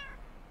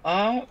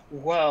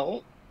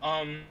 Well,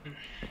 oh,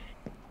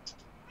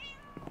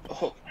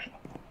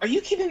 are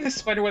you keeping this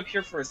spiderweb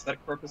here for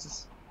aesthetic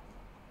purposes?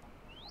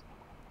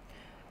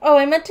 Oh,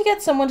 I meant to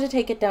get someone to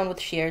take it down with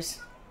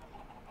shears.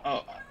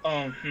 Well,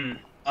 I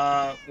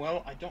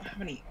don't have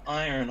any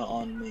iron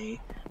on me.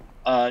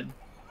 I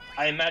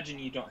imagine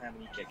you don't have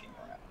any kicking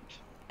around.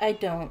 I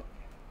don't.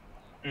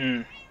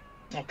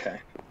 Okay.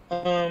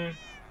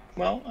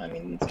 Well, I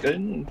mean, it's good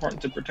and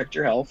important to protect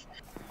your health.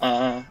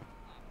 I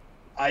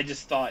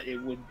just thought it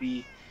would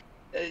be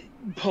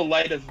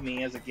polite of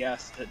me as a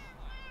guest that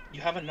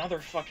you have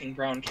another fucking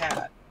brown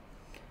cat.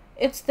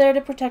 It's there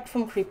to protect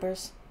from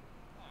creepers.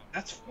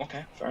 That's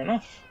okay, fair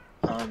enough.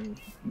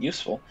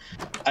 Useful.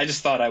 I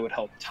just thought I would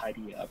help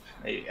tidy up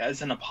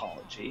as an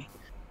apology.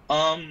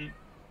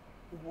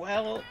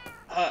 Well,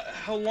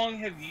 how long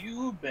have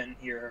you been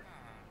here,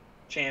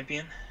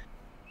 champion?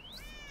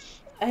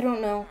 I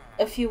don't know.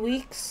 A few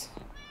weeks?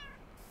 A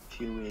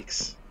few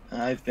weeks.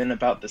 I've been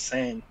about the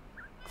same.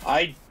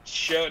 I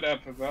showed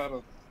up about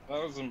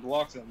 1,000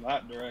 blocks in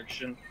that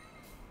direction.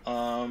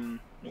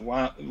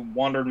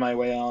 Wandered my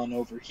way on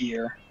over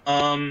here.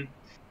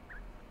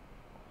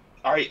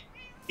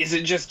 Is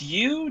it just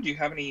you? Do you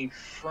have any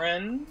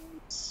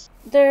friends?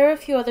 There are a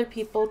few other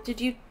people. Did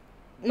you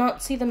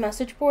not see the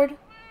message board?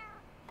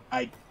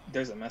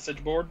 There's a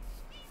message board?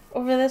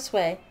 Over this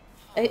way.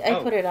 I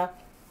put it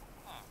up.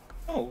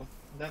 Oh,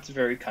 that's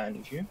very kind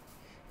of you.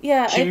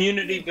 Yeah,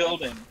 Community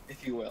building,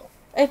 if you will.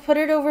 I put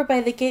it over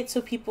by the gate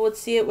so people would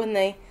see it when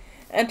they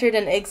entered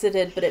and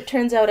exited, but it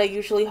turns out I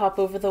usually hop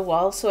over the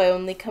wall, so I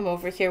only come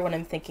over here when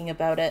I'm thinking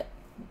about it.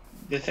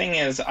 The thing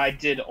is, I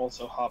did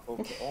also hop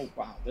over... Oh,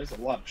 wow, there's a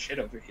lot of shit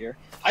over here.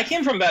 I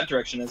came from that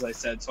direction, as I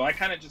said, so I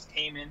kind of just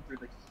came in through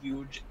the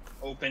huge,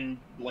 open,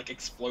 like,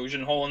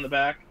 explosion hole in the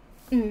back.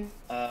 Okay.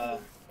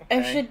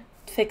 I should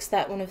fix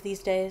that one of these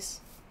days.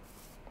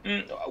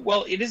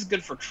 Well, it is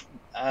good for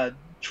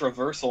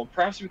traversal.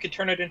 Perhaps we could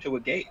turn it into a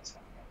gate.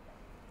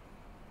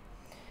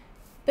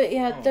 But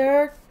yeah, there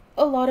are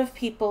a lot of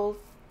people,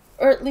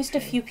 or at least a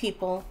few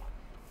people,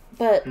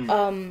 but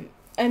I'm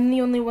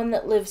the only one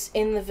that lives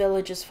in the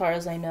village as far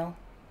as I know.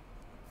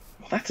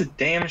 Well, that's a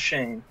damn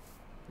shame.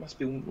 Must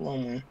be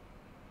lonely.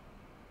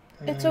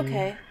 It's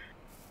okay.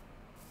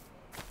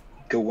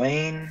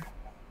 Gawain,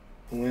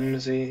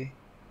 Whimsy.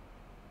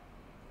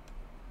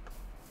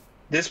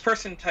 This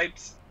person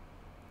types...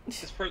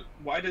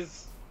 Why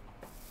does...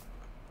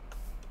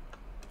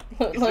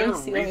 Is there a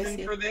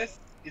reason for this?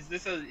 Is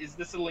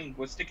this a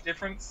linguistic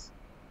difference?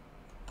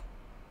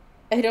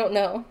 I don't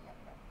know.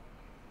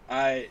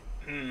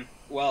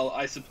 Well,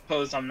 I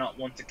suppose I'm not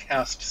one to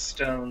cast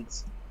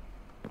stones.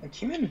 A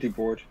community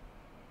board.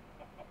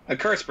 A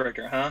curse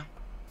breaker, huh?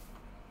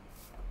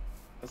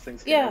 Those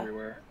things get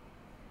everywhere.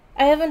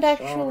 I haven't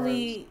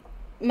actually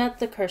met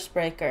the curse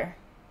breaker.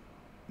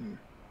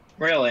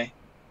 Really?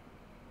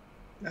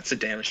 That's a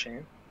damn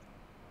shame.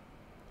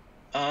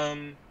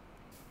 Gawain.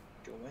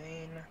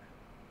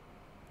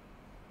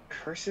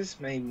 Curses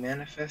may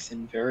manifest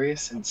in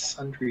various and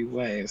sundry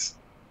ways.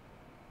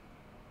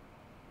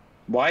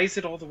 Why is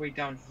it all the way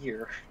down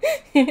here?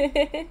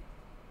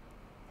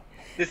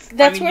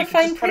 That's where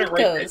fine print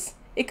goes.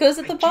 It goes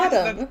at the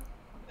bottom.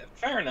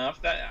 Fair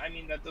enough.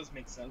 That does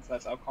make sense.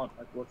 That's how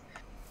contract works.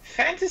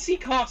 Fantasy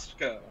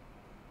Costco.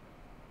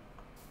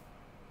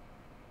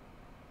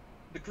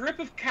 The grip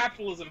of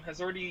capitalism has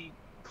already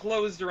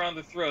closed around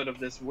the throat of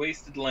this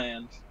wasted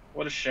land.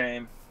 What a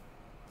shame.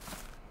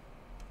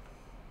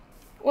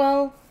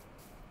 Well,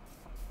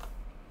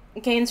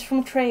 gains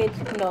from trade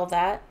and all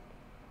that.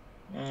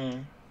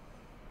 Mm.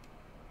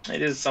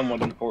 It is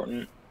somewhat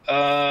important.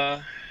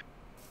 I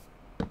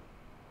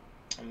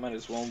might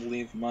as well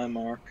leave my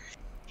mark.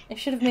 I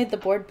should have made the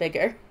board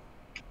bigger.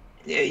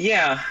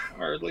 Yeah,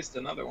 or at least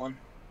another one.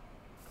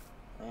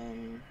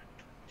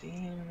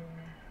 Damn.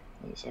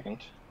 Wait a second.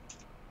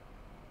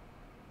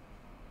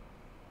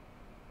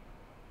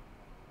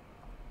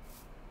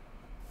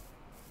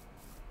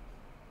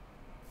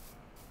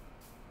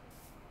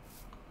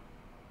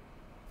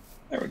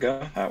 There we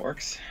go. That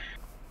works.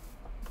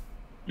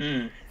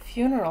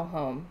 Funeral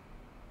home.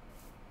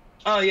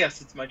 Oh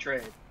yes, it's my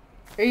trade.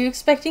 Are you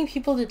expecting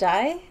people to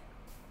die?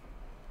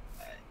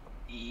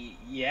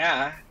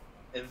 Yeah.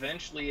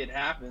 Eventually it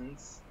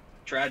happens.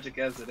 Tragic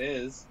as it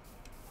is.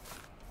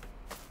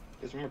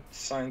 There's more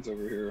signs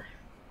over here.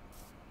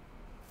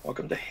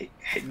 Welcome to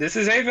this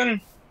is Haven.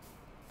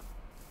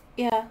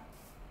 Yeah.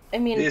 I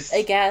mean,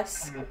 I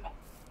guess.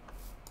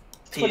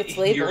 That's what it's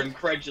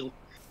labeled.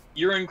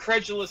 Your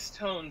incredulous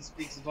tone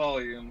speaks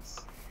volumes.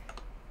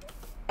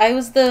 I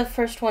was the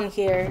first one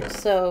here,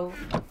 so...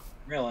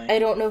 Really? I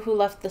don't know who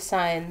left the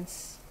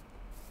signs.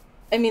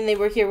 I mean, they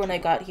were here when I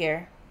got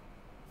here.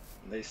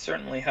 They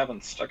certainly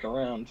haven't stuck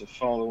around to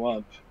follow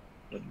up.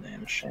 What a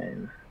damn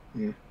shame.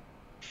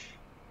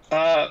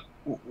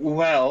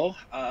 Well,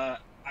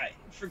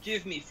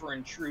 forgive me for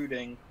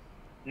intruding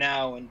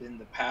now and in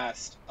the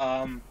past.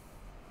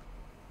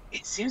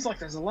 It seems like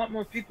there's a lot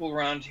more people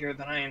around here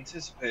than I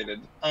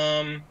anticipated.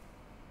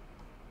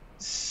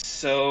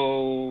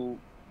 So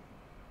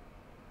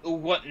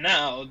what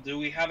now? Do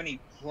we have any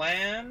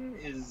plan?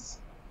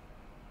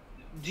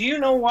 Do you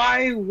know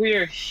why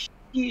we're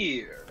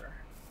here?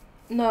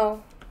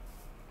 No.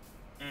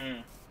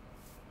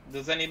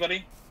 Does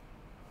anybody?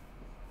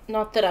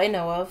 Not that I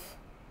know of.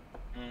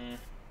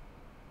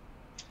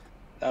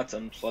 That's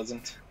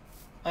unpleasant.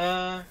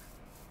 Well,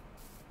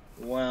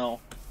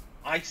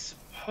 I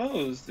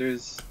suppose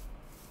there's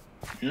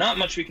not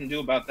much we can do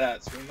about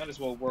that, so we might as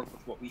well work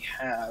with what we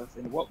have.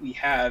 And what we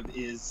have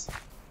is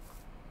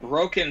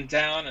broken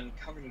down and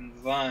covered in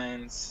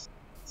vines.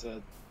 It's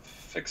a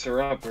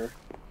fixer-upper.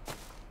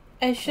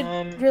 I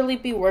should really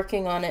be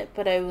working on it,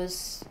 but I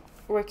was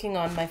working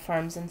on my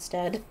farms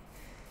instead.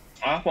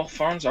 Well,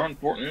 farms are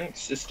important.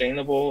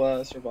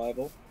 Sustainable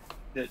survival.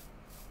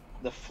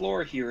 The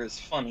floor here is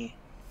funny.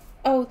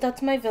 Oh,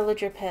 that's my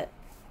villager pet.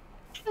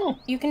 Oh.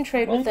 You can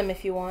trade with them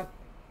if you want.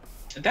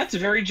 That's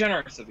very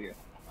generous of you.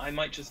 I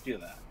might just do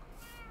that.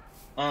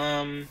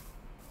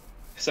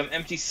 Some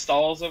empty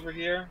stalls over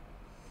here.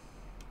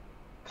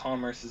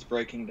 Commerce is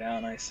breaking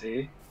down, I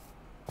see.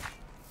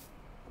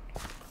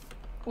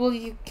 Well,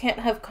 you can't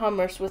have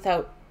commerce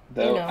without,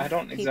 Though, I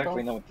don't people.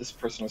 exactly know what this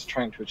person was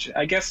trying to achieve.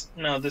 I guess,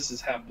 no, this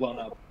is half blown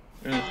up.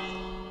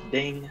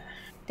 Ding.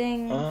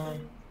 Ding.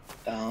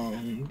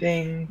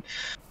 Ding.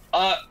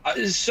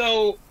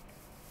 So,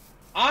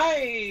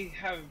 I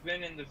have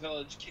been in the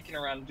village kicking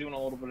around doing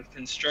a little bit of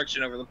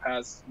construction over the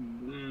past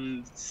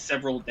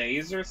several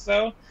days or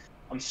so.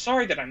 I'm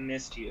sorry that I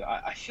missed you.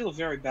 I feel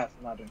very bad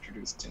for not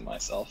introducing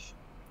myself.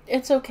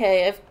 It's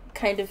okay. I've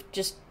kind of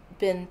just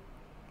been...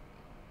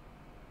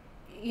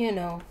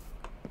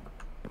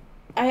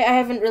 I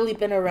haven't really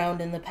been around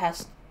in the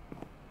past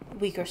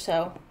week or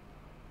so.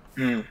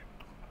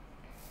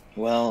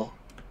 Well,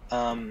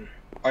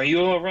 are you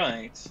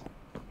alright?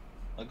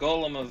 A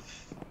golem of...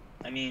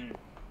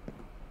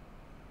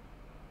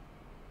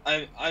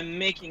 I'm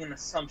making an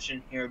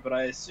assumption here, but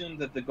I assume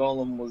that the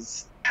golem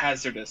was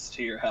hazardous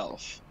to your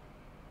health.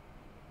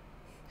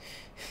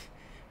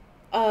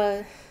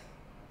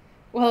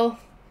 Well,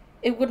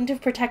 it wouldn't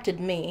have protected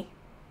me.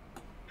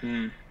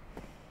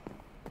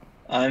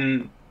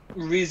 I'm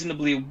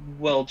reasonably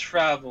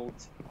well-traveled.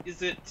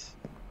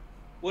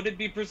 Would it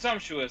be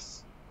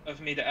presumptuous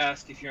of me to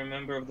ask if you're a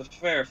member of the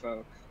fair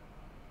folk?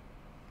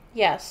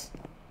 Yes.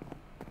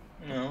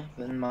 Well,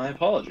 then my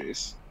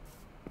apologies.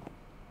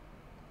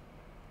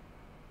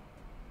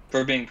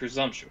 For being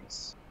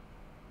presumptuous.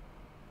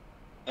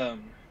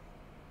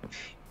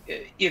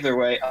 Either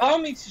way, allow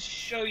me to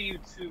show you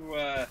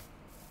to,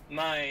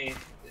 my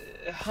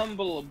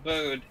humble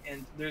abode,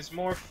 and there's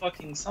more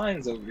fucking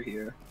signs over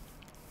here.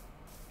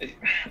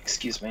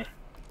 Excuse me.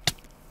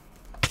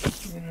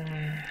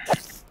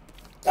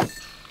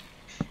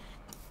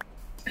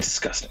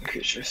 Disgusting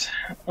creatures.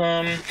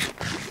 A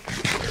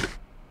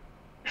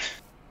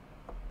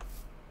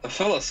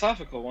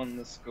philosophical one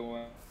this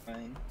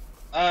going.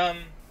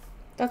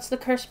 That's the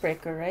curse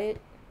breaker, right?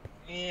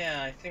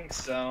 Yeah, I think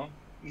so.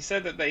 You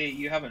said that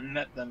you haven't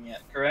met them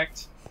yet,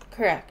 correct?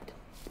 Correct.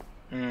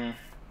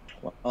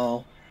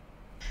 Well,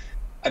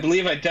 I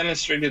believe I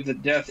demonstrated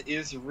that death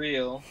is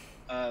real.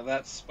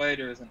 That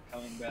spider isn't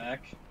coming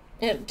back.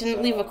 It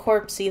didn't leave a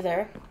corpse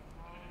either.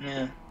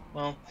 Yeah,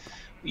 well,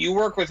 you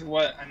work with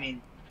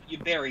you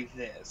bury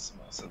this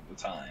most of the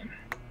time.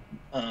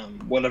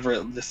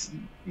 Whatever this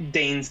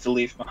deigns to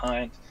leave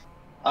behind.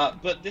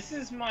 But this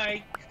is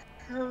my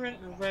current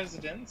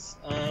residence.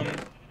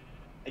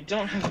 I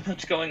don't have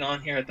much going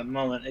on here at the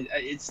moment.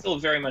 It's still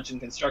very much in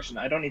construction.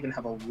 I don't even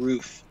have a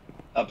roof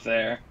up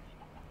there.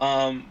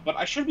 But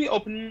I should be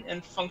open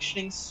and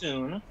functioning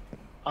soon.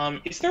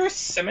 Is there a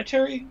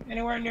cemetery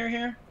anywhere near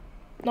here?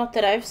 Not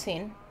that I've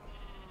seen.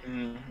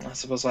 I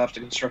suppose I'll have to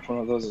construct one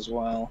of those as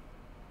well.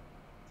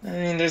 I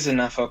mean, there's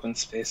enough open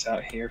space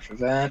out here for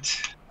that.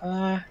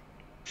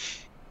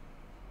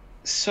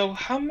 So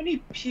how many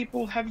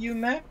people have you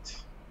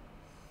met?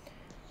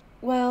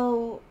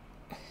 Well,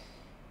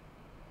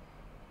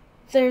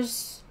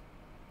 there's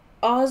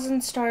Oz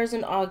and Stars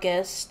in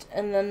August,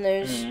 and then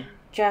there's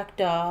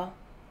Jackdaw.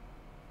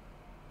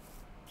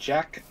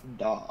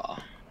 Jackdaw.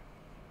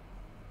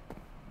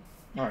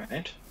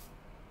 Alright.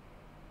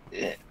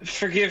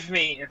 Forgive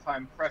me if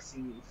I'm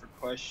pressing you for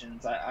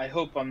questions. I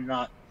hope I'm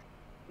not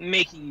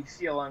making you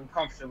feel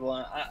uncomfortable.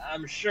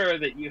 I'm sure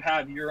that you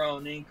have your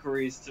own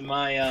inquiries to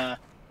my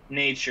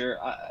nature.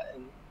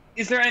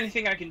 Is there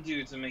anything I can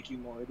do to make you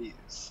more at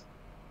ease?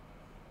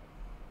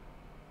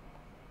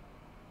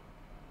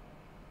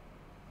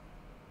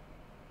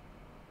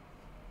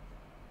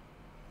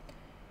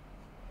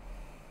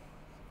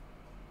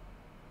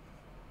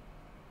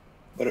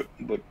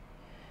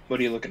 What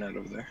are you looking at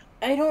over there?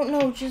 I don't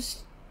know,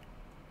 just...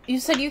 You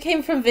said you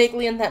came from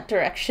vaguely in that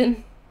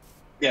direction.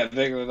 Yeah,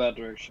 vaguely that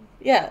direction.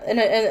 Yeah,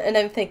 and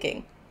I'm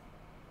thinking.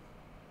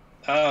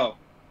 Oh.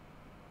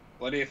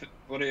 What are you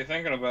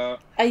thinking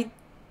about?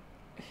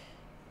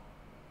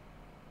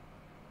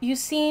 You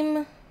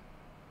seem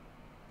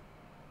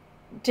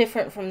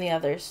different from the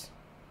others.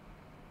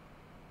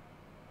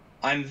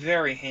 I'm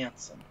very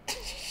handsome.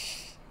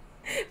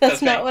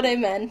 That's not what I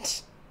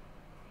meant.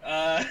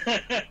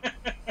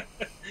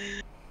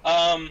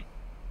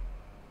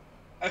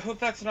 I hope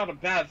that's not a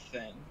bad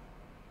thing.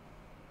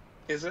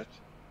 Is it?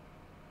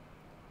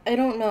 I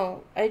don't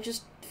know. I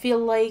just feel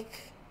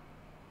like...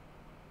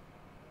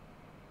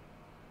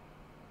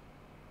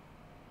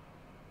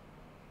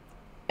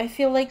 I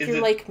feel like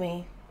you're like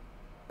me.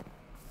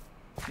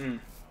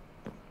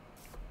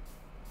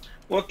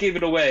 What gave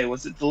it away?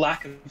 Was it the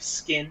lack of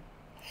skin?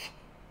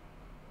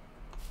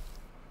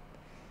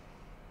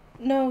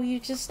 No, you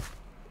just...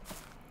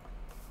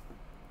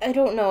 I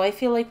don't know. I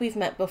feel like we've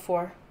met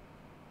before.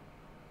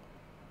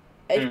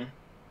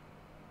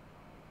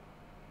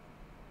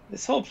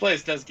 This whole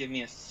place does give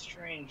me a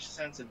strange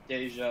sense of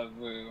deja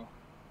vu.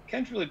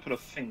 Can't really put a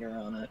finger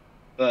on it,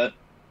 but...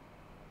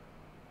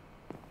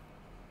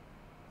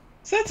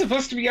 Is that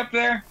supposed to be up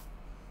there?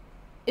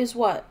 Is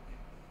what?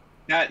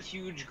 That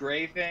huge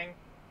gray thing?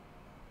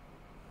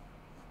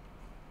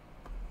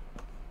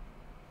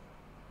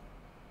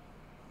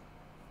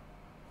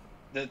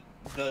 It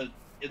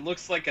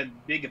looks like a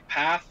big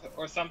path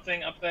or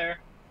something up there.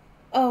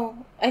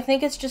 Oh, I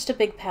think it's just a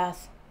big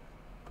path.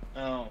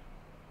 Oh.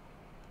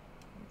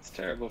 It's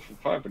terrible for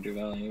property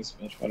values,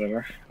 but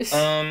whatever.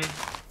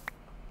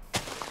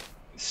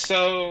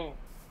 So,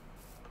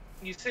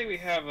 you say we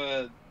have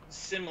a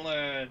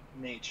similar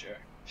nature.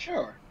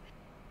 Sure.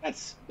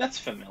 That's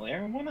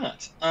familiar. Why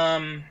not?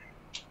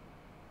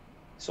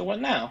 So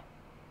what now?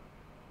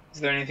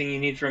 Is there anything you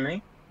need from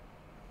me?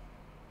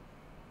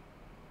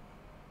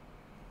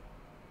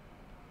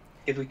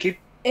 If we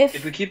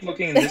keep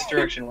looking in this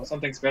direction, will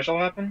something special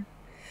happen?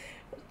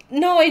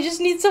 No, I just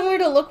need somewhere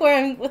to look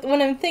when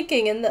I'm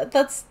thinking, and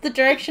that's the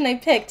direction I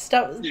picked.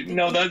 Stop.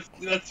 No,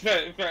 that's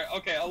fair.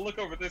 Okay, I'll look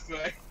over this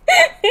way.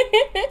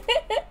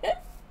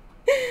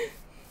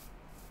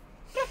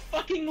 The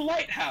fucking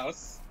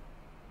lighthouse.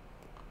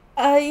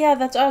 Yeah,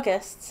 that's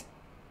August.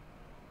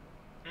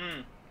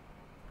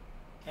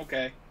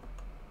 Okay.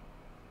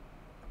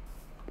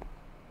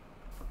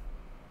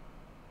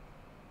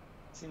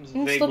 Seems It's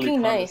vaguely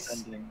looking nice.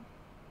 condescending.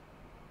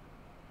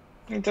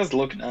 It does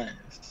look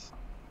nice.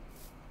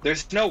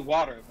 There's no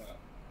water though.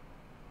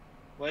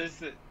 What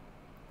is it?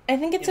 I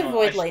think it's a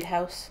void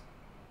lighthouse.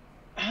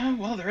 Oh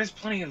well, there is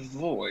plenty of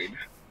void.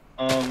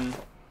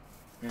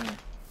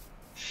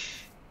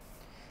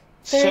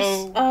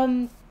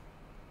 There's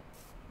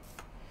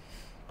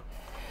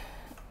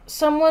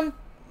someone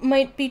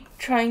might be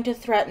trying to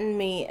threaten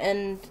me,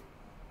 and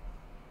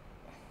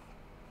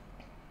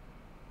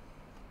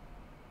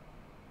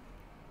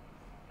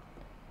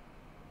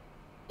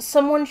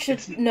someone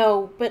should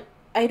know, but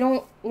I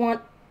don't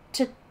want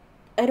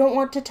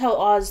to tell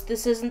Oz.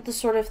 This isn't the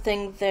sort of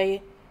thing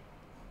they'd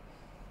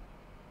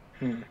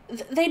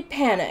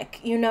panic,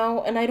 you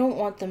know, and I don't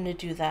want them to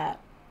do that.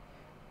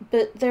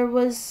 But I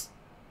was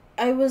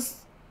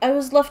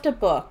left a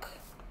book.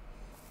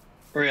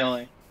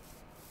 Really?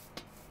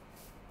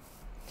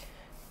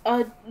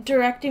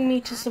 Directing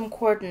me to some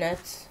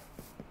coordinates.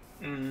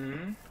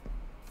 And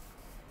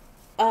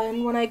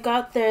when I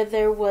got there,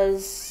 there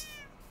was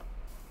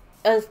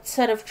a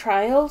set of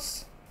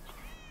trials.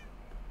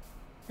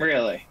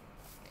 Really?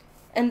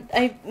 And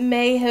I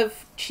may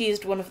have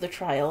cheesed one of the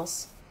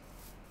trials.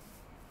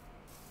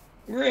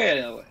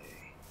 Really?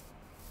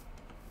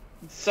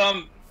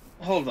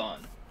 Hold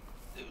on.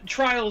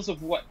 Trials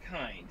of what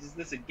kind? Is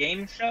this a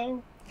game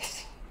show?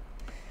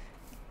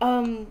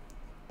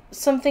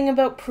 Something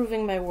about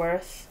proving my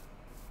worth.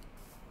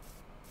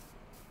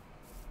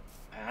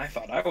 I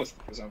thought I was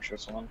the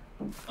presumptuous one.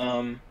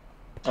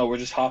 Oh, we're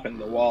just hopping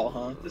the wall,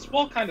 huh? This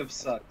wall kind of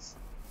sucks.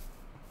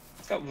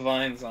 It's got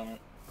vines on it.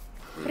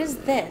 What is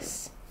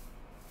this?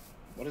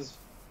 What is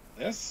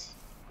this?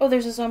 Oh,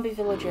 there's a zombie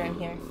villager in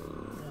here.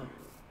 Oh.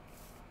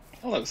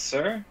 Hello,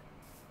 sir.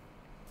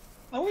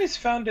 I always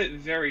found it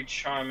very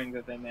charming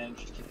that they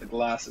managed to keep the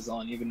glasses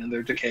on even in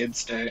their decayed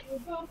state.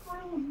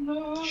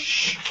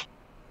 Shh.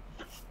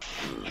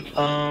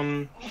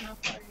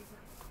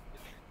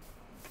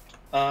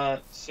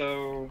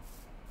 So,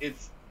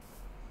 is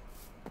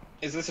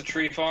this a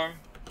tree farm?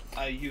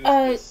 I use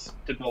this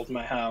to build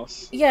my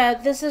house. Yeah,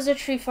 this is a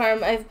tree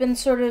farm. I've been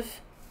sort of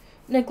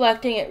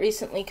neglecting it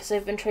recently because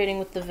I've been trading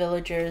with the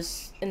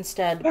villagers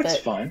instead. That's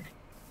fine.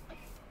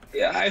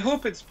 Yeah, I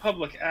hope it's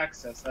public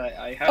access.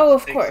 I have Oh, to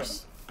of take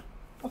course. some...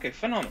 Okay,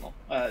 phenomenal.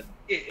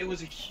 It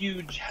was a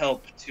huge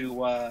help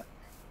to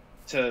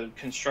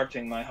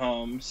constructing my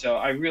home, so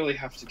I really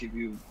have to give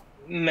you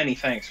many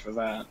thanks for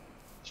that.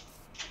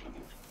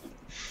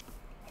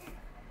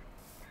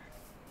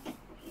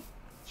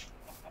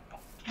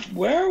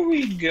 Where are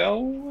we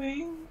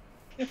going,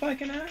 if I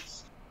can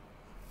ask?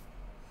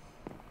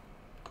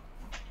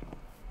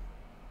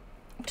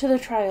 To the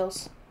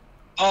trials.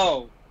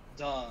 Oh,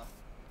 duh.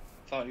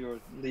 Thought you were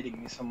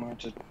leading me somewhere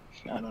to,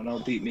 I don't know,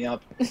 beat me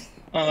up.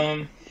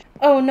 Oh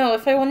no,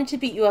 if I wanted to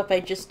beat you up,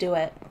 I'd just do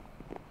it.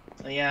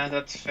 Yeah,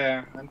 that's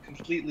fair. I'm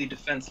completely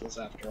defenseless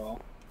after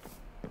all.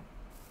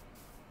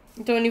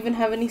 Don't even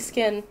have any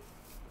skin.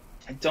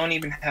 I don't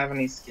even have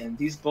any skin.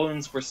 These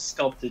bones were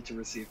sculpted to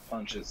receive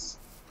punches.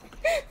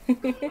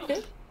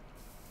 It's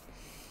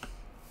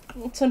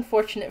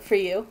unfortunate for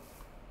you.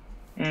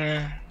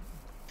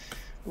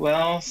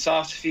 Well,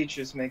 soft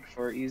features make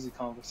for easy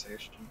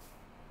conversation.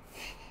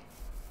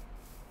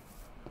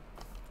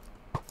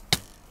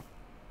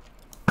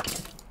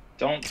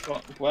 Don't go...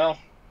 Well,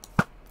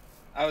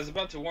 I was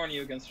about to warn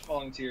you against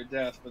falling to your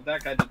death, but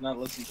that guy did not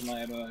listen to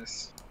my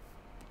advice.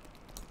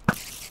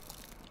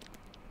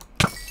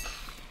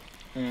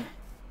 Bit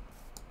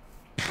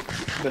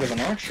of an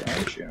archer,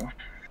 aren't you?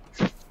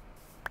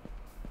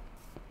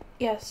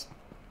 Yes.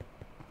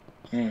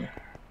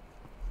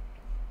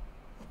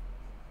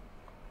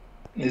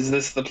 Is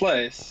this the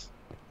place?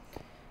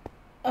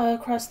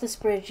 Across this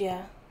bridge,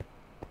 yeah.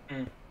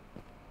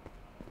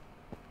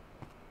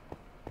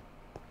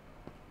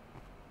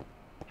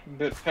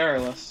 Bit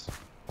perilous.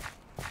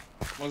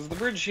 Was the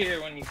bridge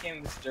here when you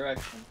came this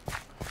direction?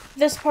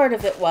 This part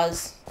of it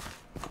was.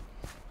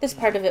 This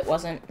part of it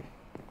wasn't.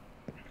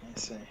 I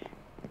see.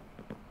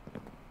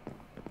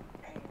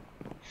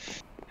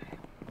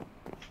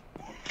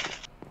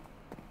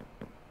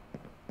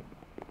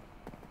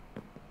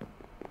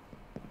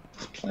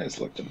 This place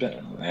looked a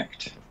bit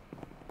wrecked.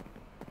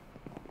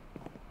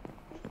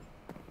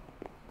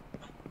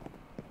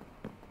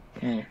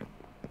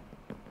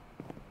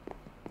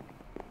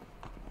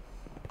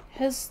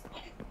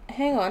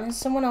 Hang on, has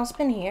someone else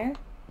been here?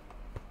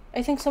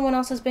 I think someone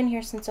else has been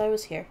here since I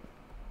was here.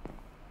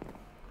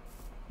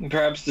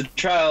 Perhaps the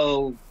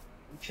trial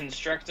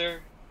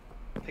constructor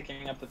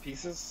picking up the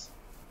pieces?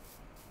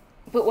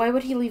 But why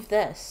would he leave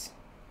this?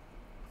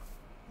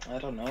 I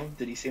don't know.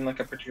 Did he seem like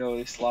a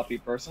particularly sloppy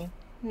person?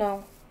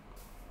 No.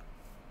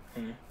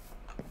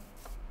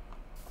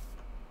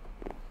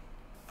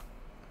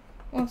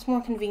 Well, it's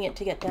more convenient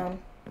to get down.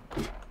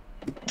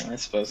 I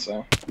suppose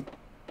so.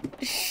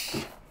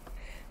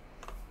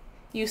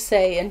 You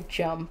say and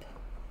jump.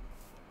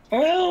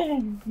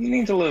 Well, you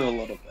need to live a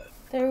little bit.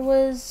 There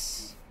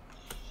was...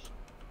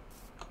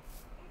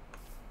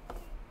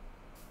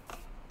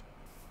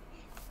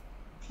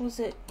 Was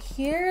it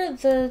here?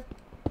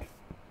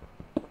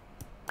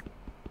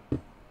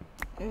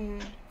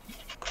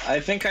 I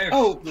think I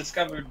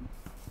discovered...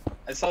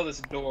 I saw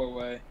this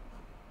doorway.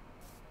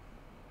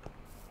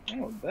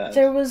 Oh, that.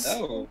 There was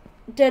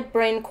dead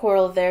brain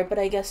coral there, but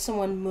I guess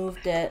someone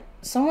moved it.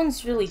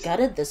 Someone's really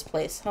gutted this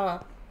place,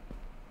 huh?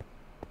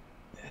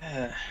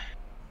 Yeah.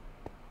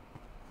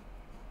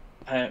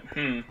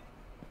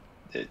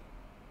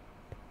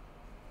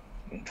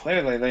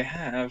 Clearly they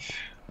have.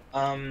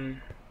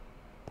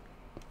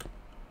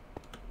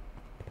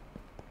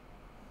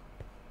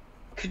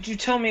 Could you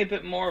tell me a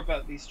bit more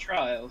about these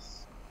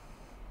trials?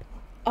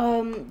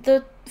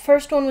 The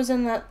first one was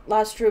in that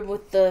last room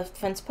with the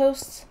fence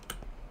posts.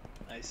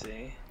 I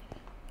see.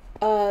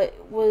 There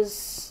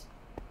was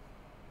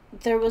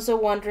a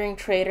wandering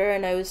trader,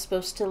 and I was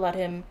supposed to let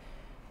him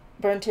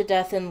burn to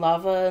death in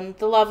lava, and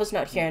the lava's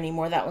not here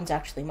anymore. That one's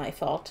actually my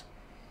fault.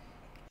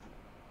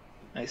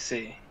 I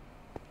see.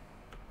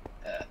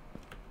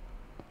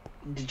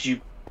 Did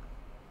you...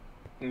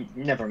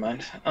 Never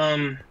mind.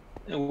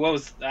 What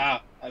was...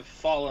 I've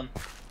fallen.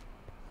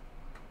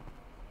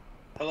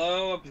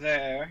 Hello up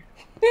there.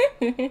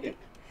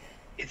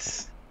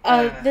 It's...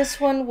 This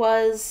one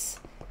was...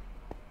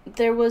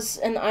 There was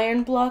an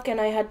iron block, and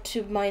I had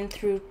to mine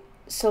through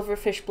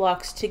silverfish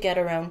blocks to get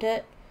around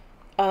it.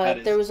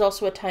 There was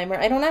also a timer.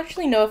 I don't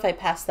actually know if I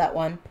passed that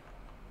one.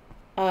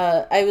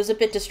 I was a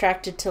bit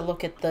distracted to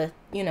look at the,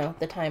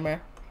 the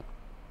timer.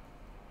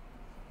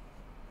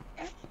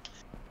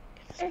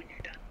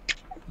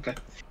 Okay.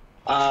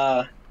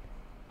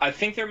 I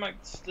think there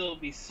might still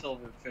be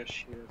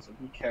silverfish here, so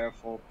be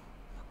careful.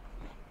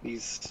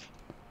 These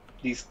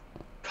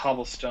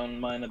cobblestone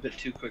mine a bit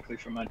too quickly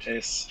for my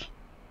taste.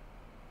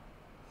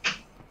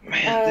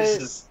 Man,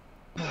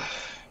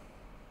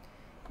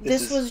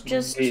 this was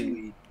just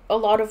really... a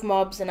lot of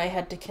mobs and I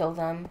had to kill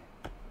them.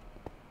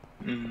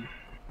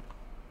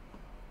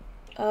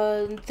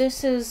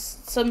 This is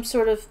some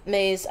sort of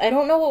maze. I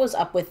don't know what was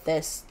up with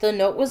this. The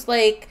note was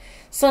like,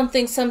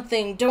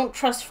 something, don't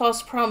trust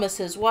false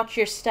promises, watch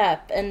your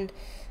step, and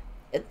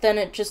then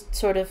it just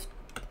sort of...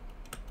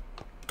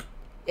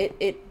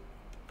 I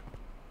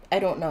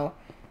don't know.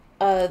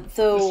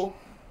 Though...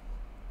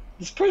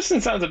 This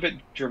person sounds a bit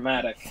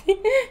dramatic.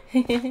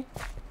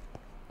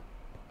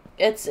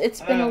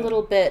 It's been a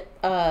little bit,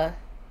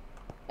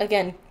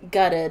 again,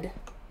 gutted.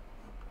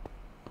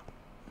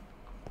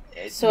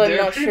 So I'm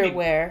not sure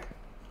where.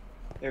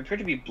 There appear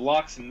to be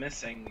blocks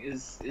missing.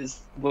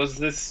 Was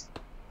this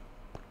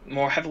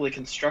more heavily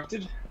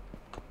constructed?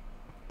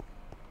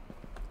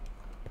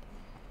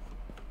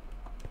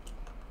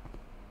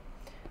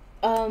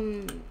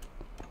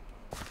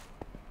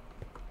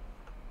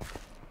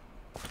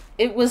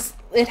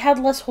 It had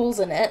less holes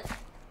in it.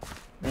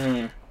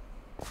 I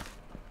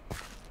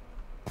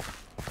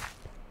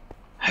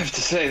have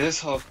to say,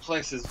 this whole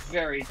place is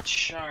very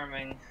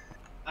charming.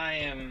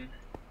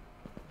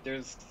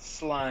 There's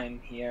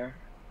slime here.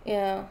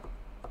 Yeah.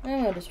 I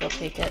might as well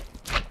take it.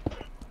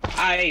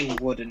 I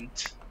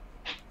wouldn't.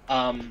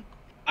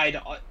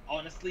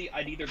 Honestly,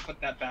 I'd either put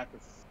that back or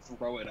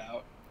throw it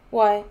out.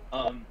 Why?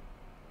 How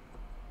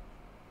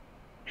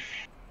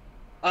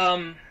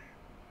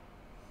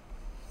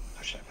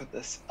should I put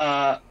this?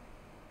 I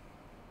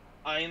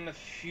am a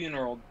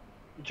funeral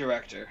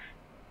director.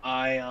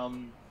 I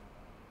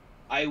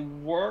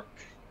work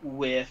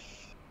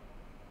with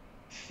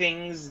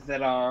things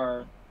that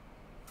are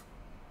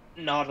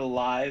not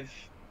alive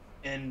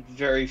and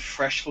very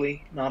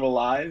freshly not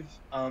alive.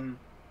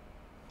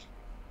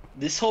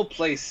 This whole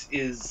place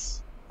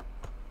is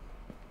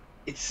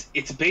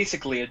it's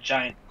basically a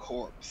giant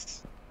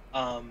corpse.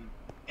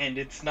 And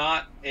it's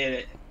not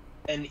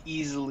an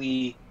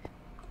easily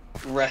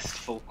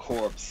restful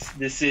corpse.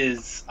 This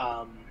is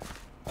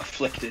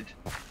afflicted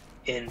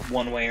in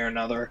one way or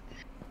another.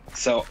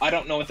 So I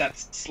don't know what that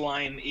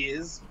slime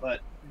is, but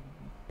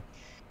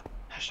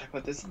how should I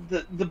put this?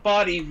 The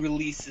body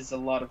releases a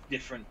lot of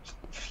different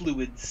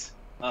fluids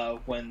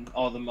when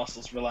all the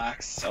muscles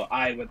relax, so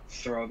I would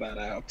throw that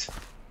out.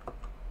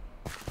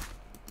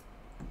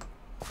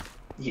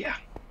 Yeah.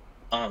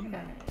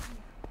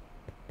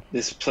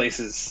 This place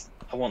is,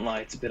 I won't lie,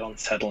 it's a bit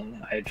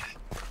unsettling. I'd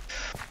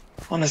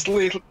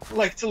honestly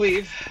like to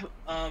leave.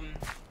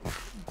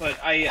 But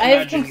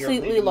I've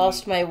completely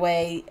lost my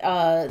way.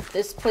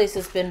 This place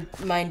has been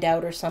mined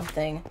out or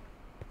something.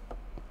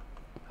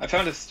 I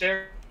found a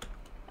stair.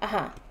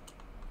 Uh-huh.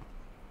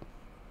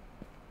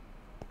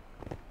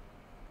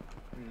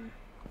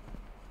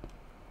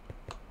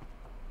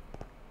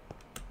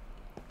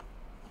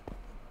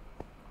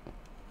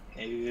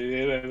 Wait.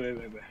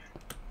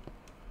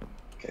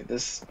 Okay,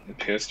 this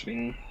appears to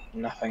be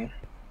nothing.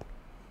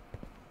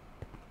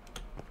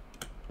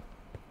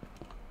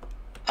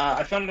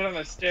 I found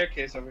another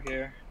staircase over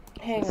here.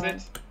 Hang on.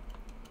 It?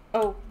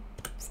 Oh,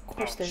 of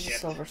course there's a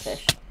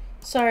silverfish.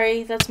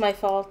 Sorry, that's my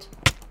fault.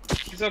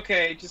 It's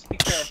okay, just be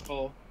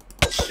careful.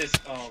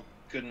 Oh,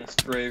 goodness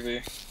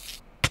gravy.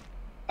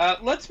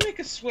 Let's make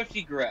a swift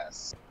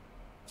egress.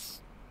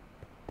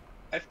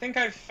 I think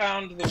I've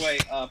found the way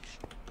up.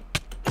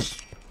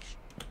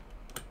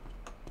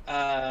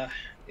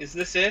 Is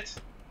this it?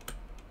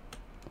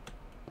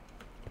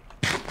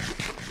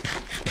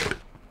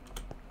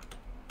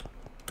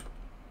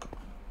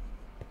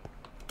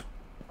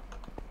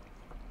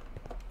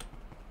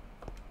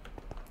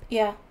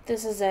 Yeah,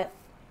 this is it.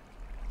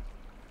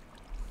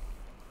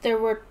 There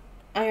were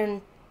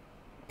iron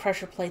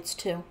pressure plates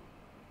too.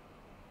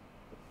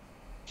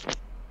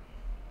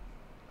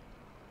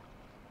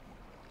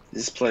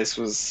 This place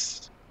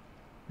was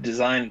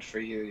designed for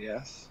you,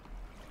 yes?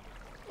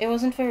 It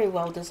wasn't very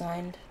well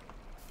designed.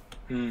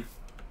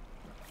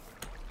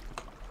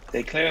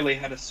 They clearly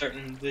had a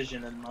certain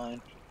vision in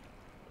mind.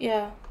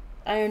 Yeah,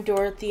 iron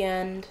door at the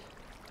end.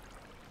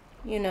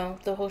 You know,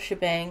 the whole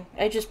shebang.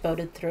 I just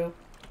boated through.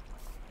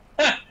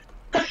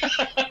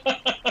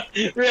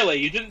 Really?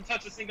 You didn't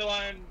touch a single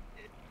iron?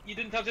 You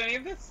didn't touch any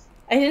of this?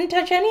 I didn't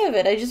touch any of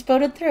it. I just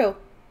boated through.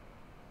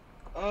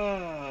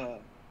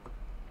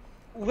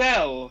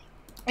 Well...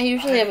 I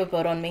usually have a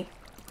boat on me.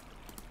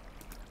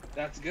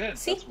 That's good.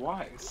 See? That's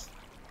wise.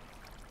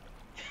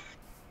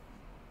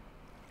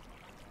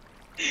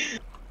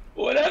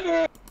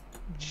 Whatever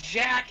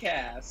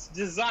jackass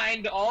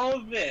designed all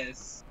of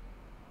this,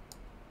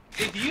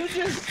 if you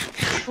just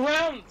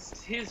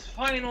trounced his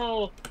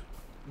final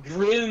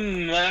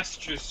grim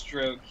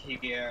masterstroke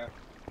here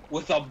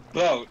with a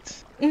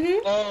boat,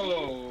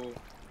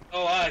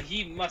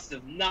 he must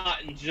have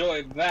not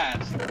enjoyed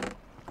that.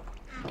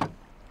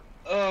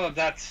 Oh,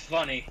 that's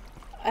funny.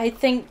 I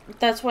think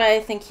that's why I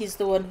think he's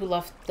the one who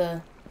left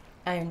the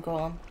Iron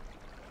Golem.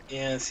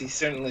 Yes, he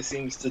certainly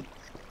seems to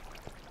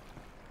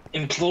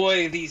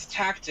employ these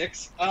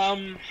tactics. Are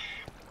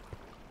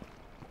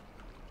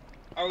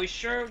we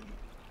sure?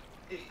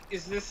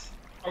 Is this?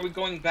 Are we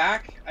going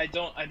back? I'd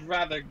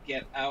rather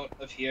get out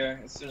of here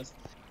as soon as.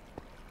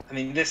 I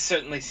mean, this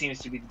certainly seems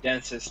to be the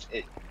densest.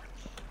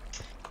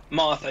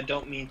 Moth, I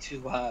don't mean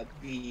to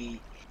be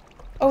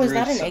Oh, is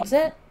that an gruesome.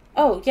 exit?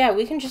 Oh, yeah,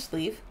 we can just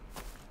leave.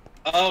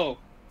 Oh,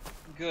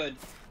 good.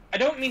 I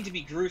don't mean to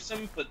be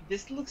gruesome, but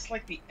this looks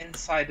like the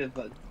inside of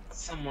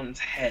someone's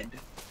head.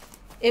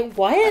 It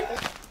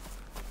what?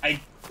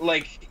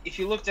 Like, if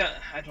you look down,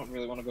 I don't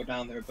really want to go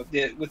down there, but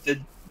with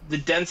the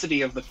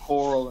density of the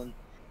coral and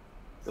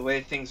the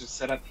way things are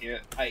set up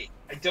here, I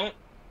don't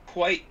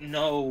quite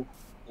know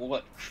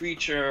what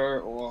creature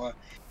or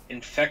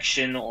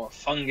infection or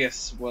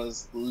fungus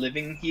was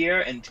living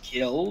here and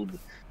killed,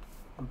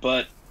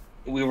 but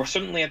we were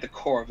certainly at the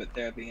core of it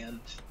there at the end.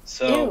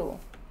 So,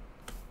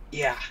 Ew.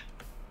 yeah.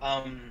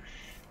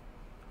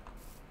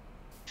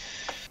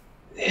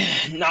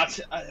 Not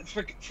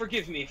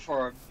forgive me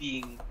for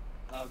being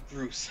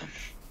gruesome,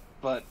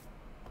 but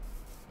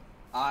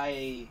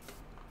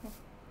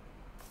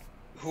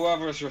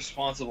whoever's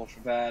responsible for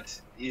that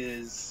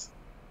is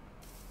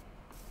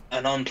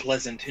an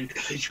unpleasant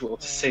individual,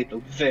 to say the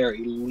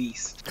very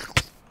least.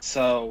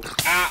 So,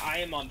 I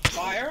am on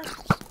fire.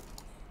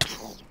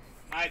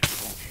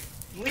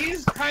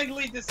 Please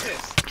kindly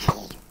desist.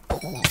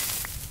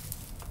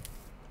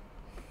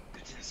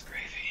 Goodness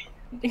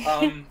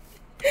gravy.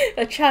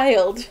 A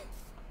child.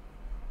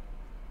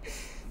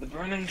 The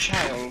burning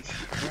child,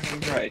 burning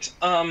bright.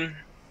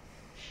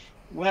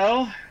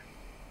 Well,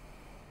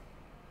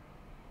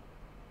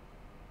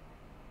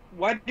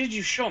 why did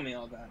you show me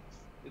all that,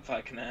 if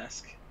I can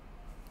ask?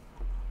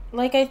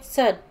 Like I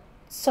said,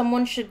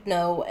 someone should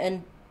know,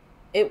 and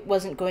it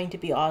wasn't going to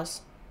be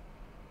Oz.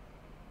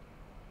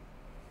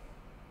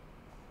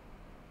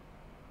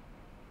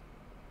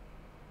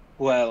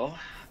 Well,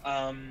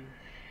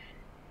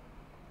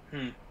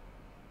 do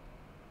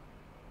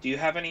you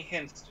have any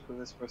hints to who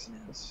this person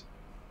is?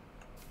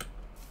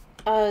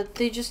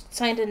 They just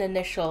signed an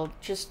initial,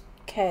 just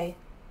K.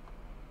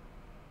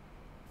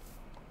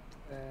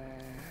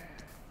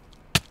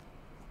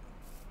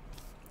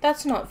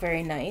 That's not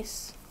very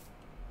nice.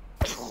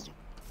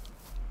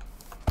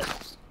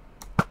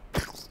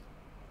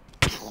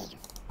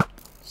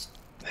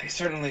 They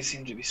certainly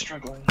seem to be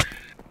struggling.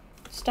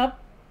 Stop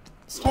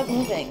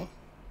moving.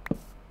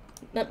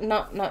 Not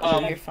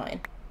you, you're fine.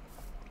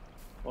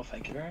 Well,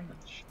 thank you very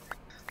much.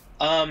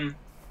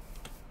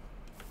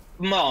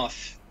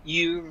 Moth,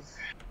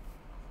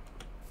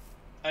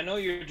 I know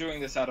you're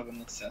doing this out of a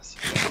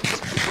necessity.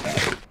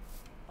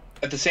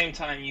 At the same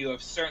time, you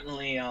have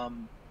certainly,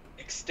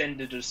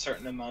 extended a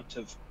certain amount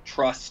of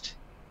trust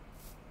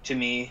to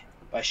me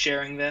by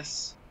sharing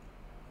this.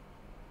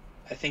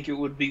 I think it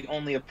would be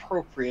only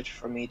appropriate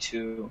for me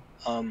to,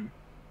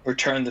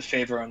 return the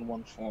favor in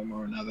one form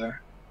or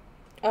another.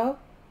 Oh?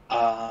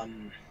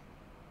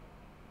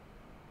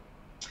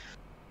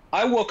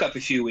 I woke up a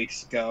few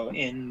weeks ago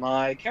in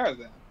my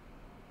caravan.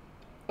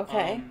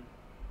 Okay.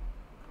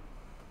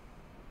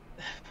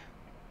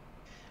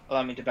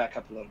 Allow me to back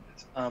up a little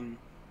bit.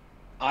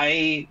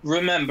 I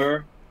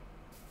remember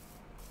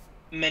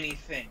many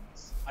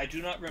things. I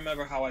do not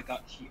remember how I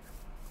got here.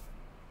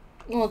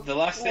 Well, The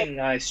last thing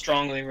I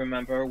strongly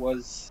remember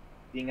was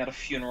being at a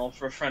funeral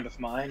for a friend of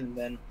mine and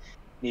then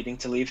needing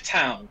to leave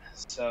town.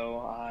 So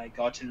I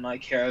got in my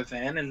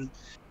caravan, and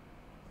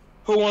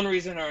for one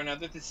reason or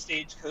another, the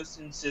stagecoach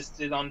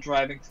insisted on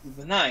driving through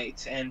the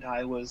night, and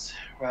I was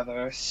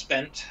rather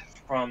spent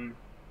from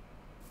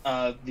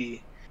the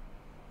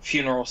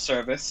funeral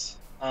service.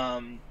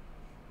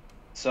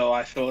 So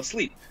I fell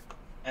asleep.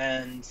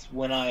 And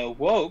when I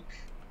awoke,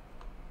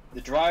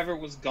 the driver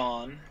was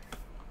gone,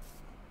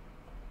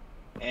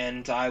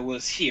 and I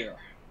was here,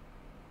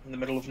 in the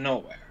middle of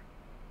nowhere.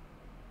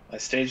 My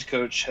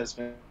stagecoach has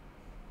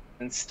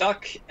been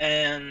stuck,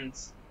 and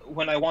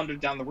when I wandered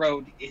down the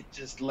road, it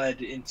just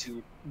led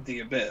into the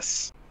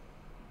abyss.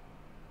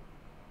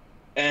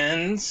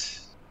 And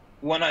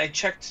when I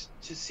checked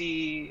to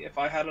see if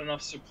I had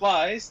enough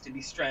supplies to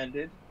be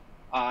stranded,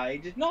 I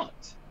did not,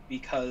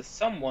 because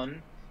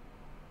someone,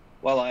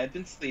 while I had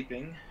been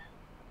sleeping,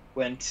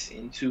 went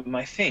into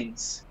my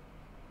things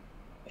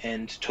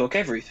and took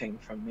everything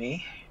from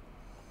me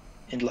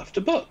and left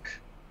a book.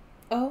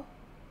 Oh?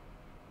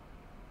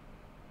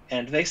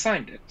 And they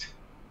signed it.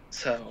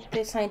 So,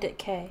 They signed it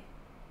K.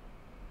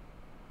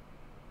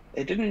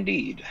 they did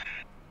indeed.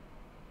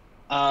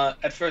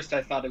 At first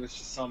I thought it was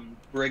just some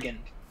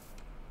brigand,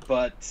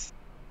 but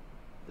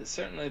it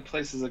certainly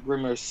places a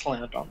grimmer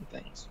slant on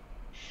things.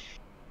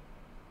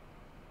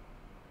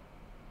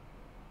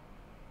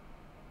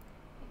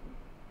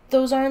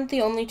 Those aren't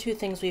the only two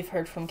things we've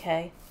heard from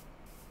K.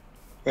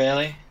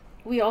 Really?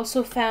 We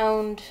also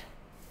found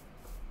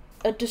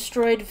a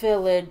destroyed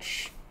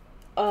village,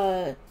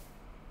 and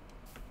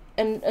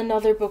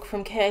another book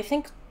from K. I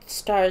think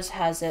Stars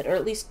has it, or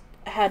at least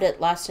had it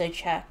last I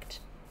checked.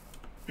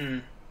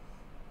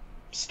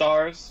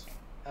 Stars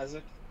has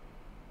it.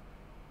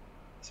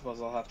 I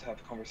suppose I'll have to have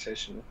a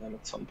conversation with them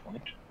at some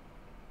point.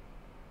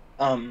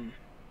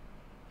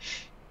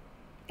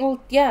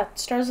 Well, yeah,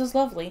 Stars is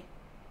lovely.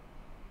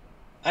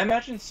 I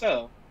imagine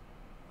so.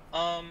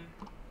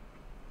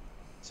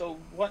 So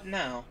what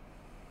now?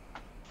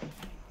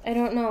 I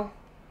don't know.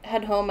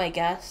 Head home, I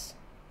guess.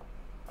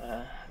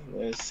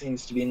 There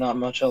seems to be not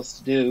much else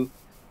to do.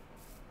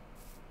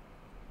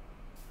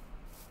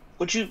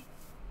 Would you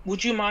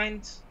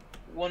mind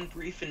one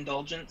brief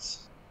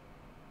indulgence?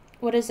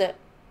 What is it?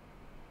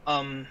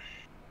 I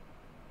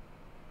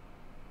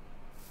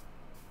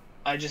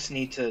just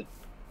need to...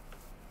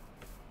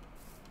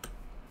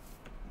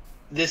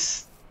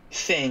 This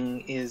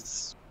thing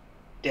is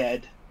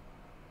dead,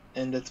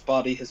 and its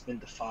body has been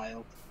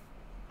defiled.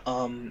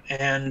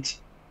 And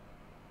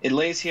it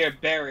lays here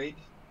buried,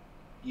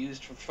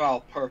 used for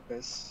foul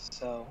purpose,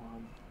 so,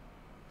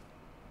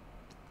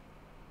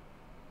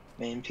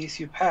 may in peace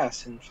you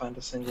pass and find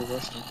a single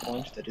resting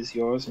point that is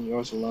yours and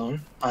yours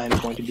alone. I am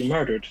going to be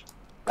murdered.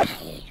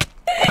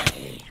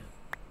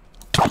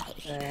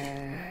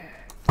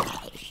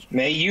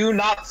 May you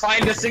not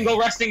find a single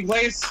resting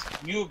place,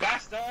 you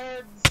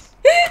bastards!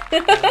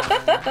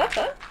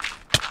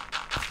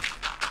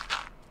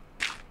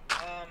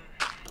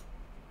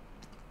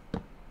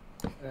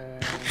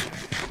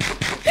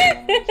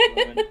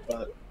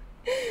 But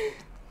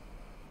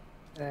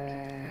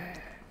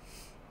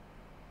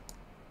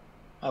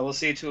I will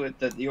see to it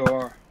that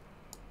your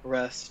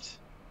rest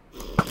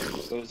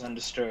goes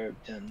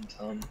undisturbed, and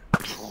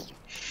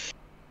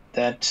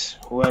that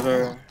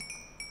whoever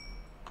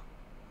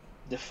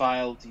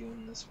defiled you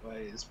in this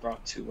way is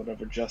brought to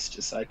whatever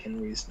justice I can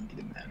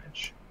reasonably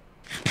manage.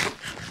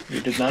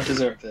 You did not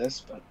deserve this,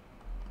 but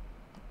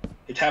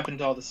it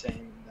happened all the same,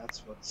 and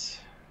that's what's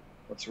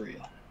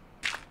real.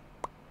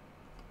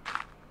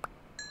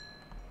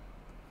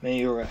 May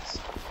you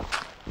rest.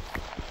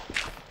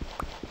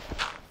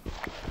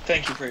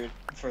 Thank you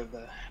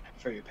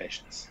for your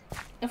patience.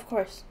 Of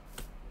course.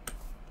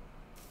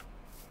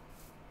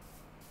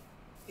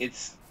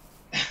 It's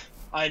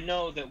I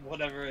know that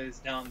whatever is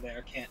down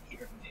there can't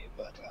hear me,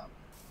 but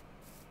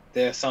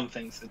there are some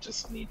things that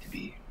just need to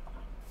be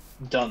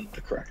done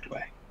the correct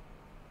way.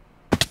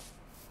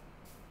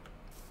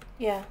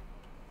 Yeah.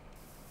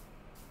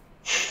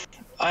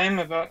 I am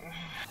about...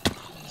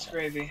 It's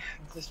gravy.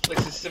 This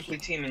place is simply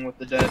teeming with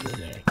the dead.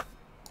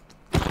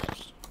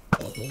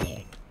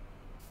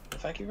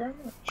 Thank you very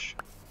much.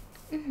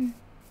 Mm-hmm.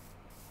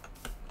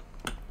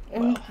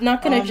 I'm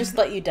not gonna just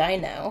let you die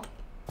now.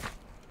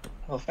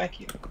 Well, thank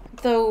you.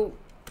 Though,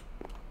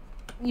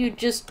 you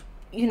just,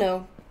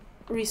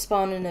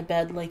 respawn in a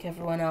bed like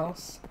everyone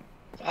else.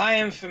 I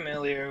am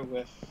familiar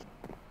with,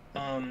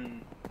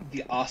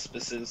 the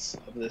auspices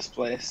of this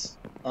place.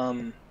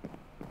 But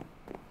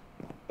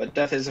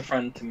death is a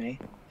friend to me,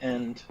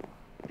 and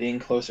being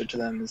closer to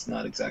them is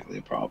not exactly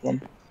a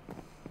problem.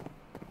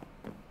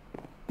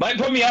 Might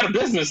put me out of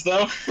business,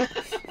 though!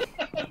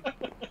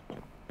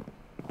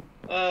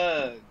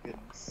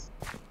 Goodness.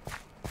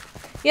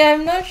 Yeah,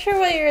 I'm not sure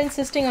why you're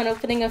insisting on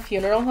opening a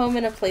funeral home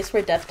in a place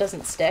where death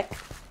doesn't stick.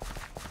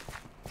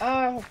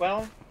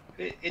 Well,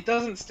 it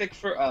doesn't stick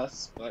for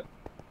us, but,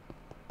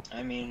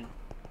 I mean,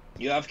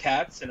 you have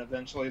cats, and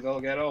eventually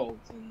they'll get old,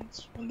 and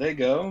when they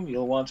go,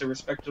 you'll want a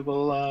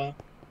respectable,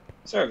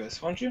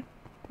 service, won't you?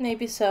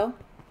 Maybe so.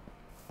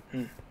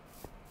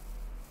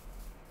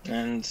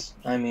 And,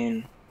 I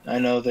mean, I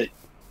know that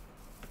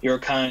your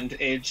kind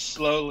aged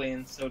slowly,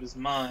 and so does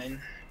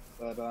mine,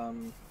 but,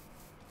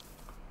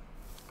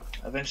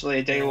 eventually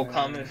a day will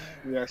come if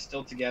we are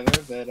still together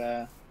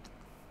that,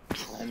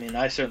 I mean,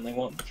 I certainly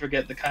won't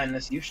forget the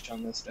kindness you've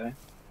shown this day.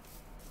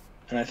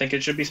 And I think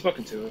it should be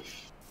spoken to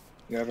if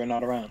you're ever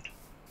not around.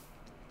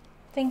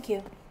 Thank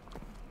you.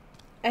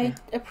 I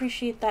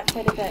appreciate that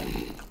quite a bit.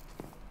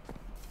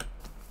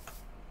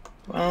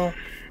 Well,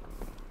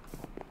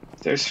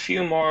 there's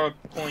few more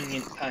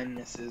poignant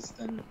kindnesses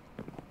than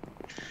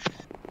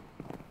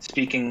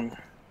speaking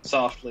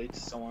softly to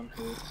someone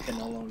who can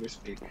no longer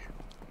speak.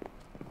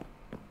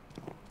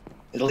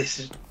 At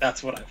least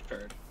that's what I've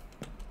heard.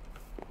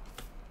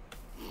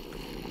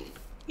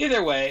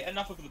 Either way,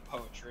 enough of the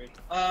poetry.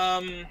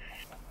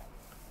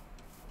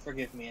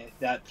 Forgive me,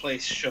 that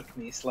place shook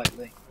me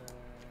slightly.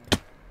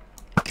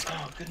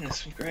 Oh,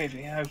 goodness me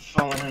gravy, I've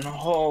fallen in a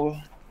hole.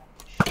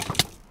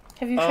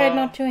 Have you tried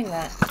not doing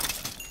that?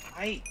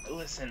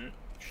 Listen,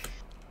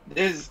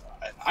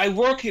 I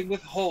work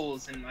with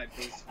holes in my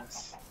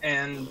business,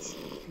 and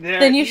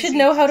then you should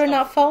know how to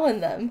not fall in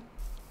them.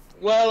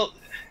 Well,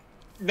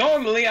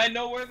 normally I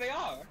know where they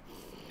are.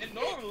 And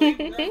normally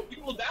there are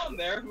people down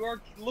there who are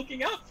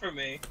looking out for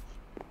me.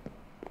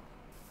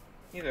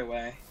 Either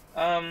way.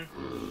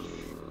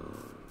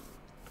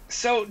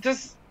 So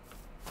does...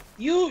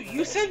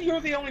 You said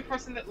you're the only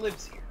person that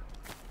lives here.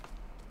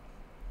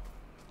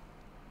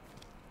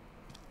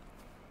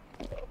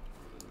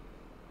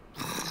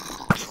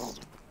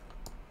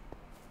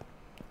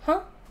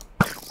 Huh?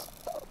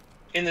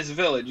 In this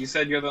village, you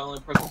said you're the only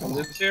person who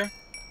lives here?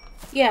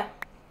 Yeah.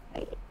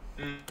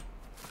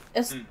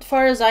 As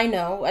far as I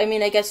know. I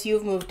mean, I guess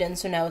you've moved in,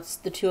 so now it's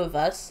the two of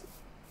us.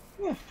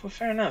 Oh, well,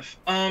 fair enough.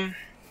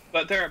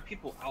 But there are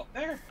people out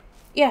there?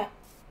 Yeah.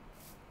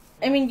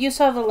 I mean, you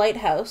saw the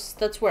lighthouse.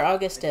 That's where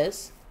August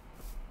is.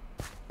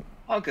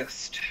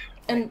 August.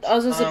 And Right.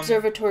 Oz's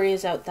observatory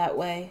is out that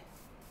way.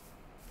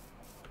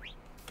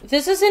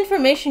 This is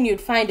information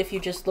you'd find if you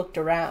just looked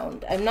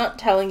around. I'm not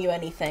telling you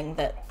anything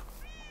that...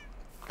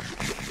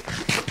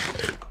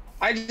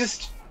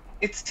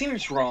 It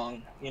seems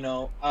wrong, you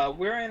know.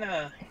 We're in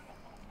a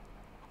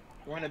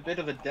bit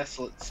of a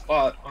desolate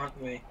spot, aren't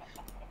we?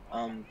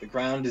 The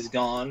ground is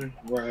gone.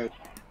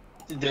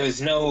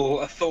 There's no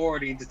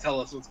authority to tell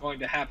us what's going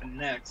to happen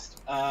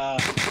next.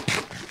 And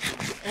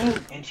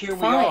here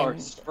we are.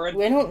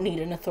 We don't need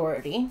an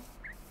authority.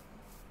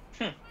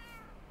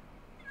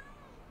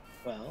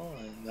 Well,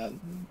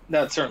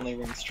 that certainly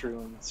rings true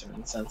in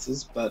certain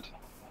senses, but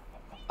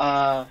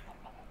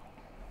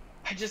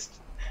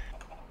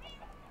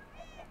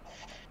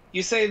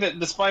you say that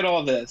despite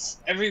all this,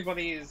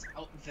 everybody is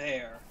out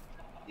there,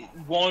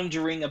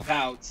 wandering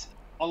about,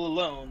 all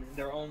alone in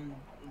their own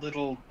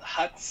little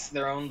huts,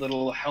 their own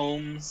little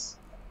homes.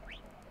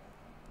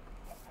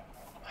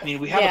 I mean,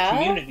 we have a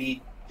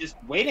community just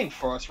waiting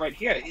for us right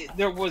here.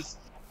 There was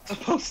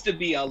supposed to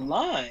be a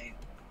line.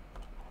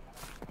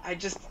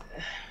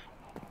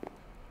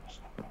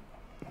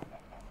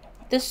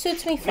 This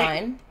suits me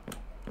fine.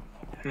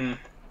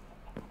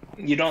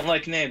 You don't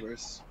like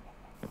neighbors?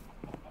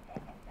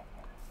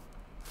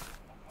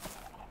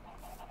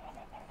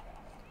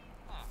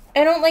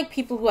 I don't like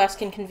people who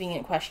ask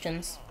inconvenient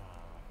questions.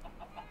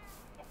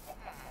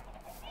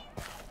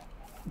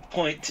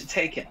 Point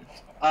taken.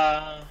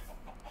 Well,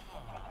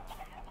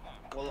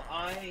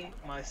 I,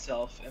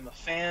 myself, am a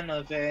fan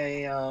of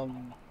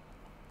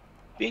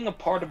being a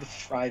part of a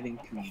thriving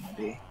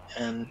community,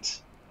 and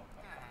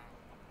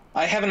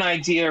I have an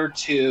idea or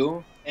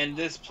two, and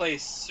this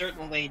place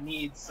certainly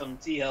needs some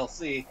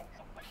TLC,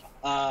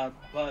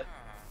 but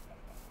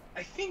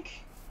I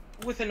think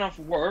with enough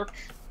work,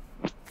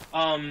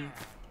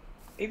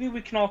 maybe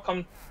we can all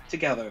come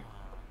together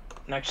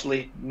and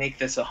actually make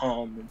this a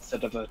home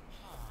instead of a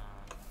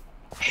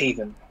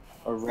haven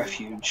or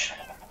refuge.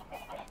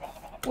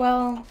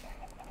 Well,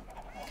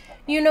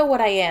 you know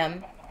what I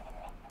am.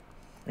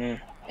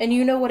 And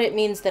you know what it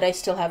means that I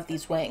still have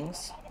these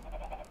wings.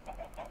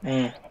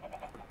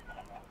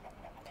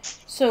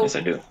 So, yes,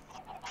 I do.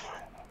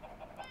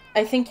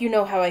 I think you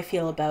know how I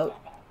feel about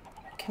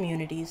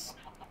communities.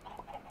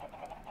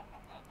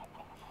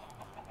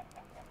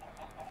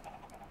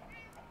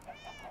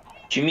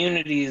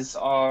 Communities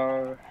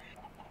are...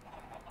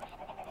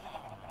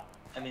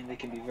 I mean, they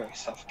can be very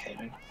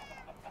suffocating.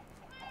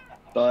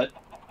 But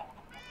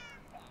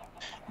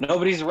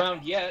nobody's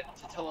around yet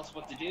to tell us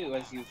what to do,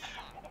 as you've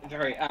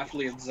very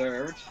aptly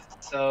observed.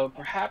 So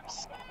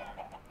perhaps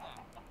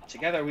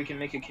together we can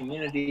make a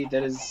community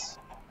that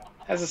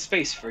has a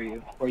space for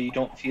you, where you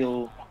don't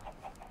feel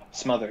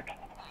smothered.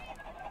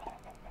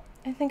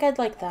 I think I'd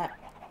like that.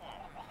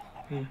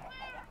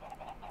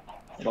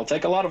 It'll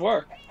take a lot of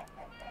work.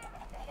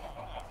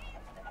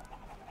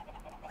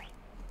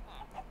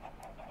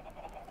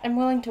 I'm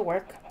willing to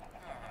work.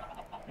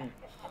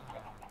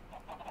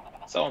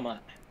 So am I.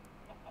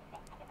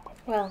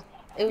 Well,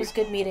 it was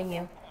good meeting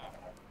you.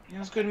 It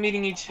was good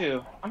meeting you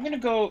too. I'm gonna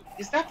go...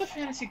 Is that the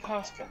Fantasy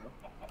Costco?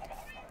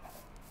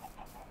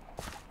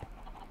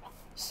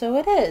 So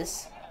it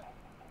is.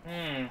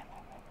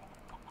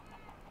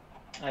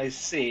 I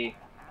see.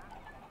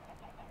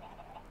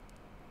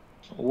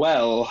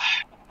 Well,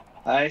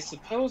 I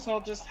suppose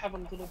I'll just have a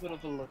little bit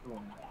of a look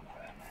around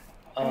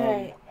then.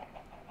 Alright.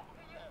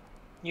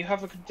 You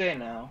have a good day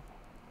now.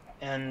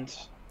 And,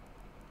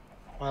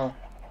 well,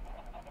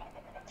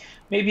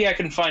 maybe I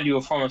can find you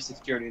a form of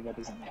security that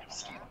isn't made of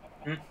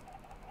steel.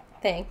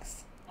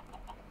 Thanks.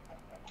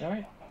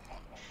 Alright.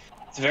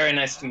 It's very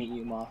nice to meet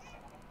you, Moth.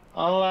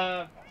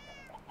 I'll,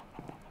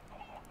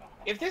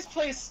 if this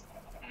place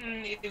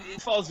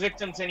it falls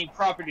victim to any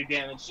property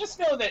damage, just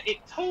know that it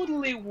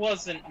totally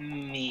wasn't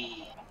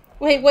me.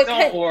 Wait, what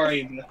Don't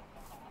worry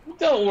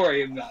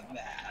about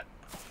that.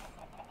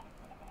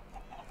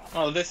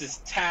 Oh, this is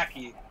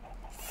tacky.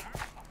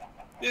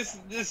 This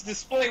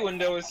display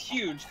window is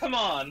huge. Come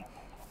on.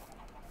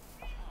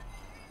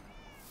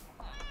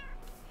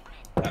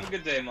 Have a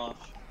good day, Moth.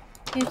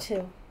 You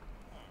too.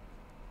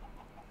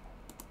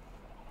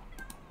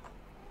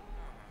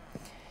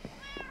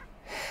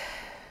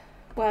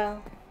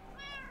 Well...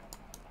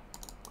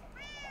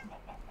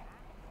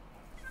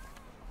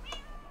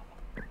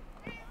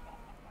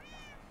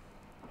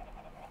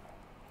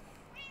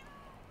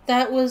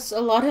 that was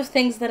a lot of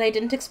things that I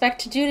didn't expect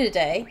to do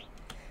today.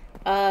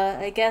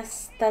 I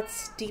guess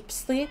that's deep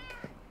sleep.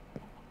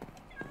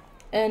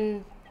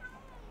 And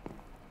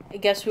I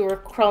guess we were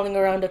crawling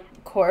around a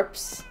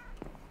corpse.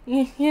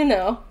 You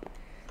know.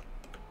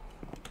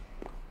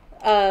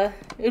 It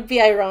would be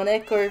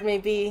ironic or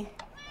maybe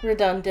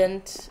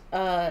redundant.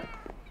 I'll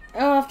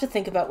have to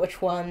think about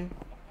which one.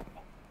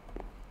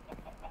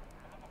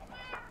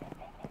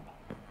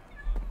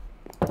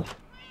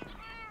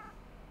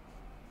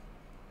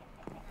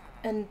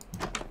 And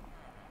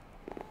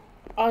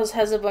Oz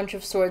has a bunch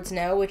of swords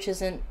now, which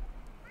isn't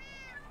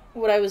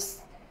what I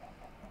was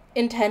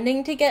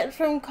intending to get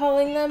from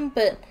calling them,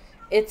 but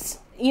it's,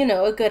 you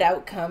know, a good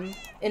outcome,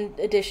 in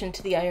addition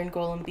to the Iron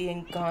Golem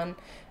being gone.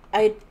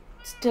 I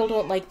still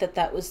don't like that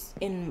that was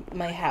in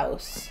my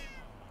house.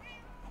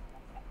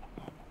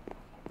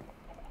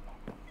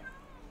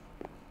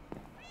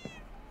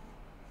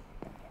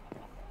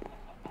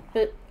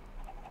 But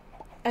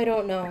I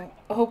don't know.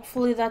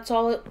 Hopefully that's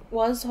all it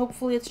was.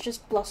 Hopefully it's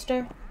just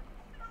bluster.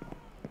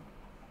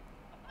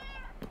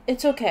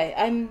 It's okay.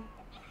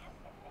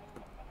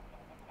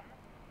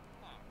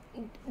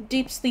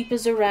 Deep Sleep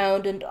is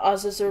around, and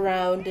Oz is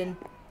around, and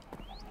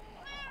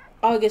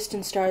August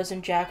and Stars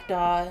and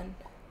Jackdaw, and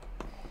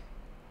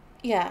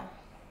yeah.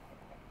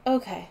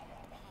 Okay.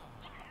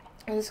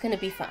 And it's gonna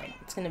be fine.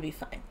 It's gonna be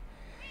fine.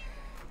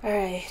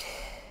 Alright.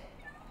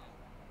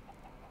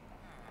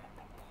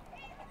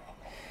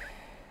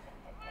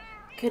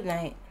 Good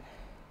night.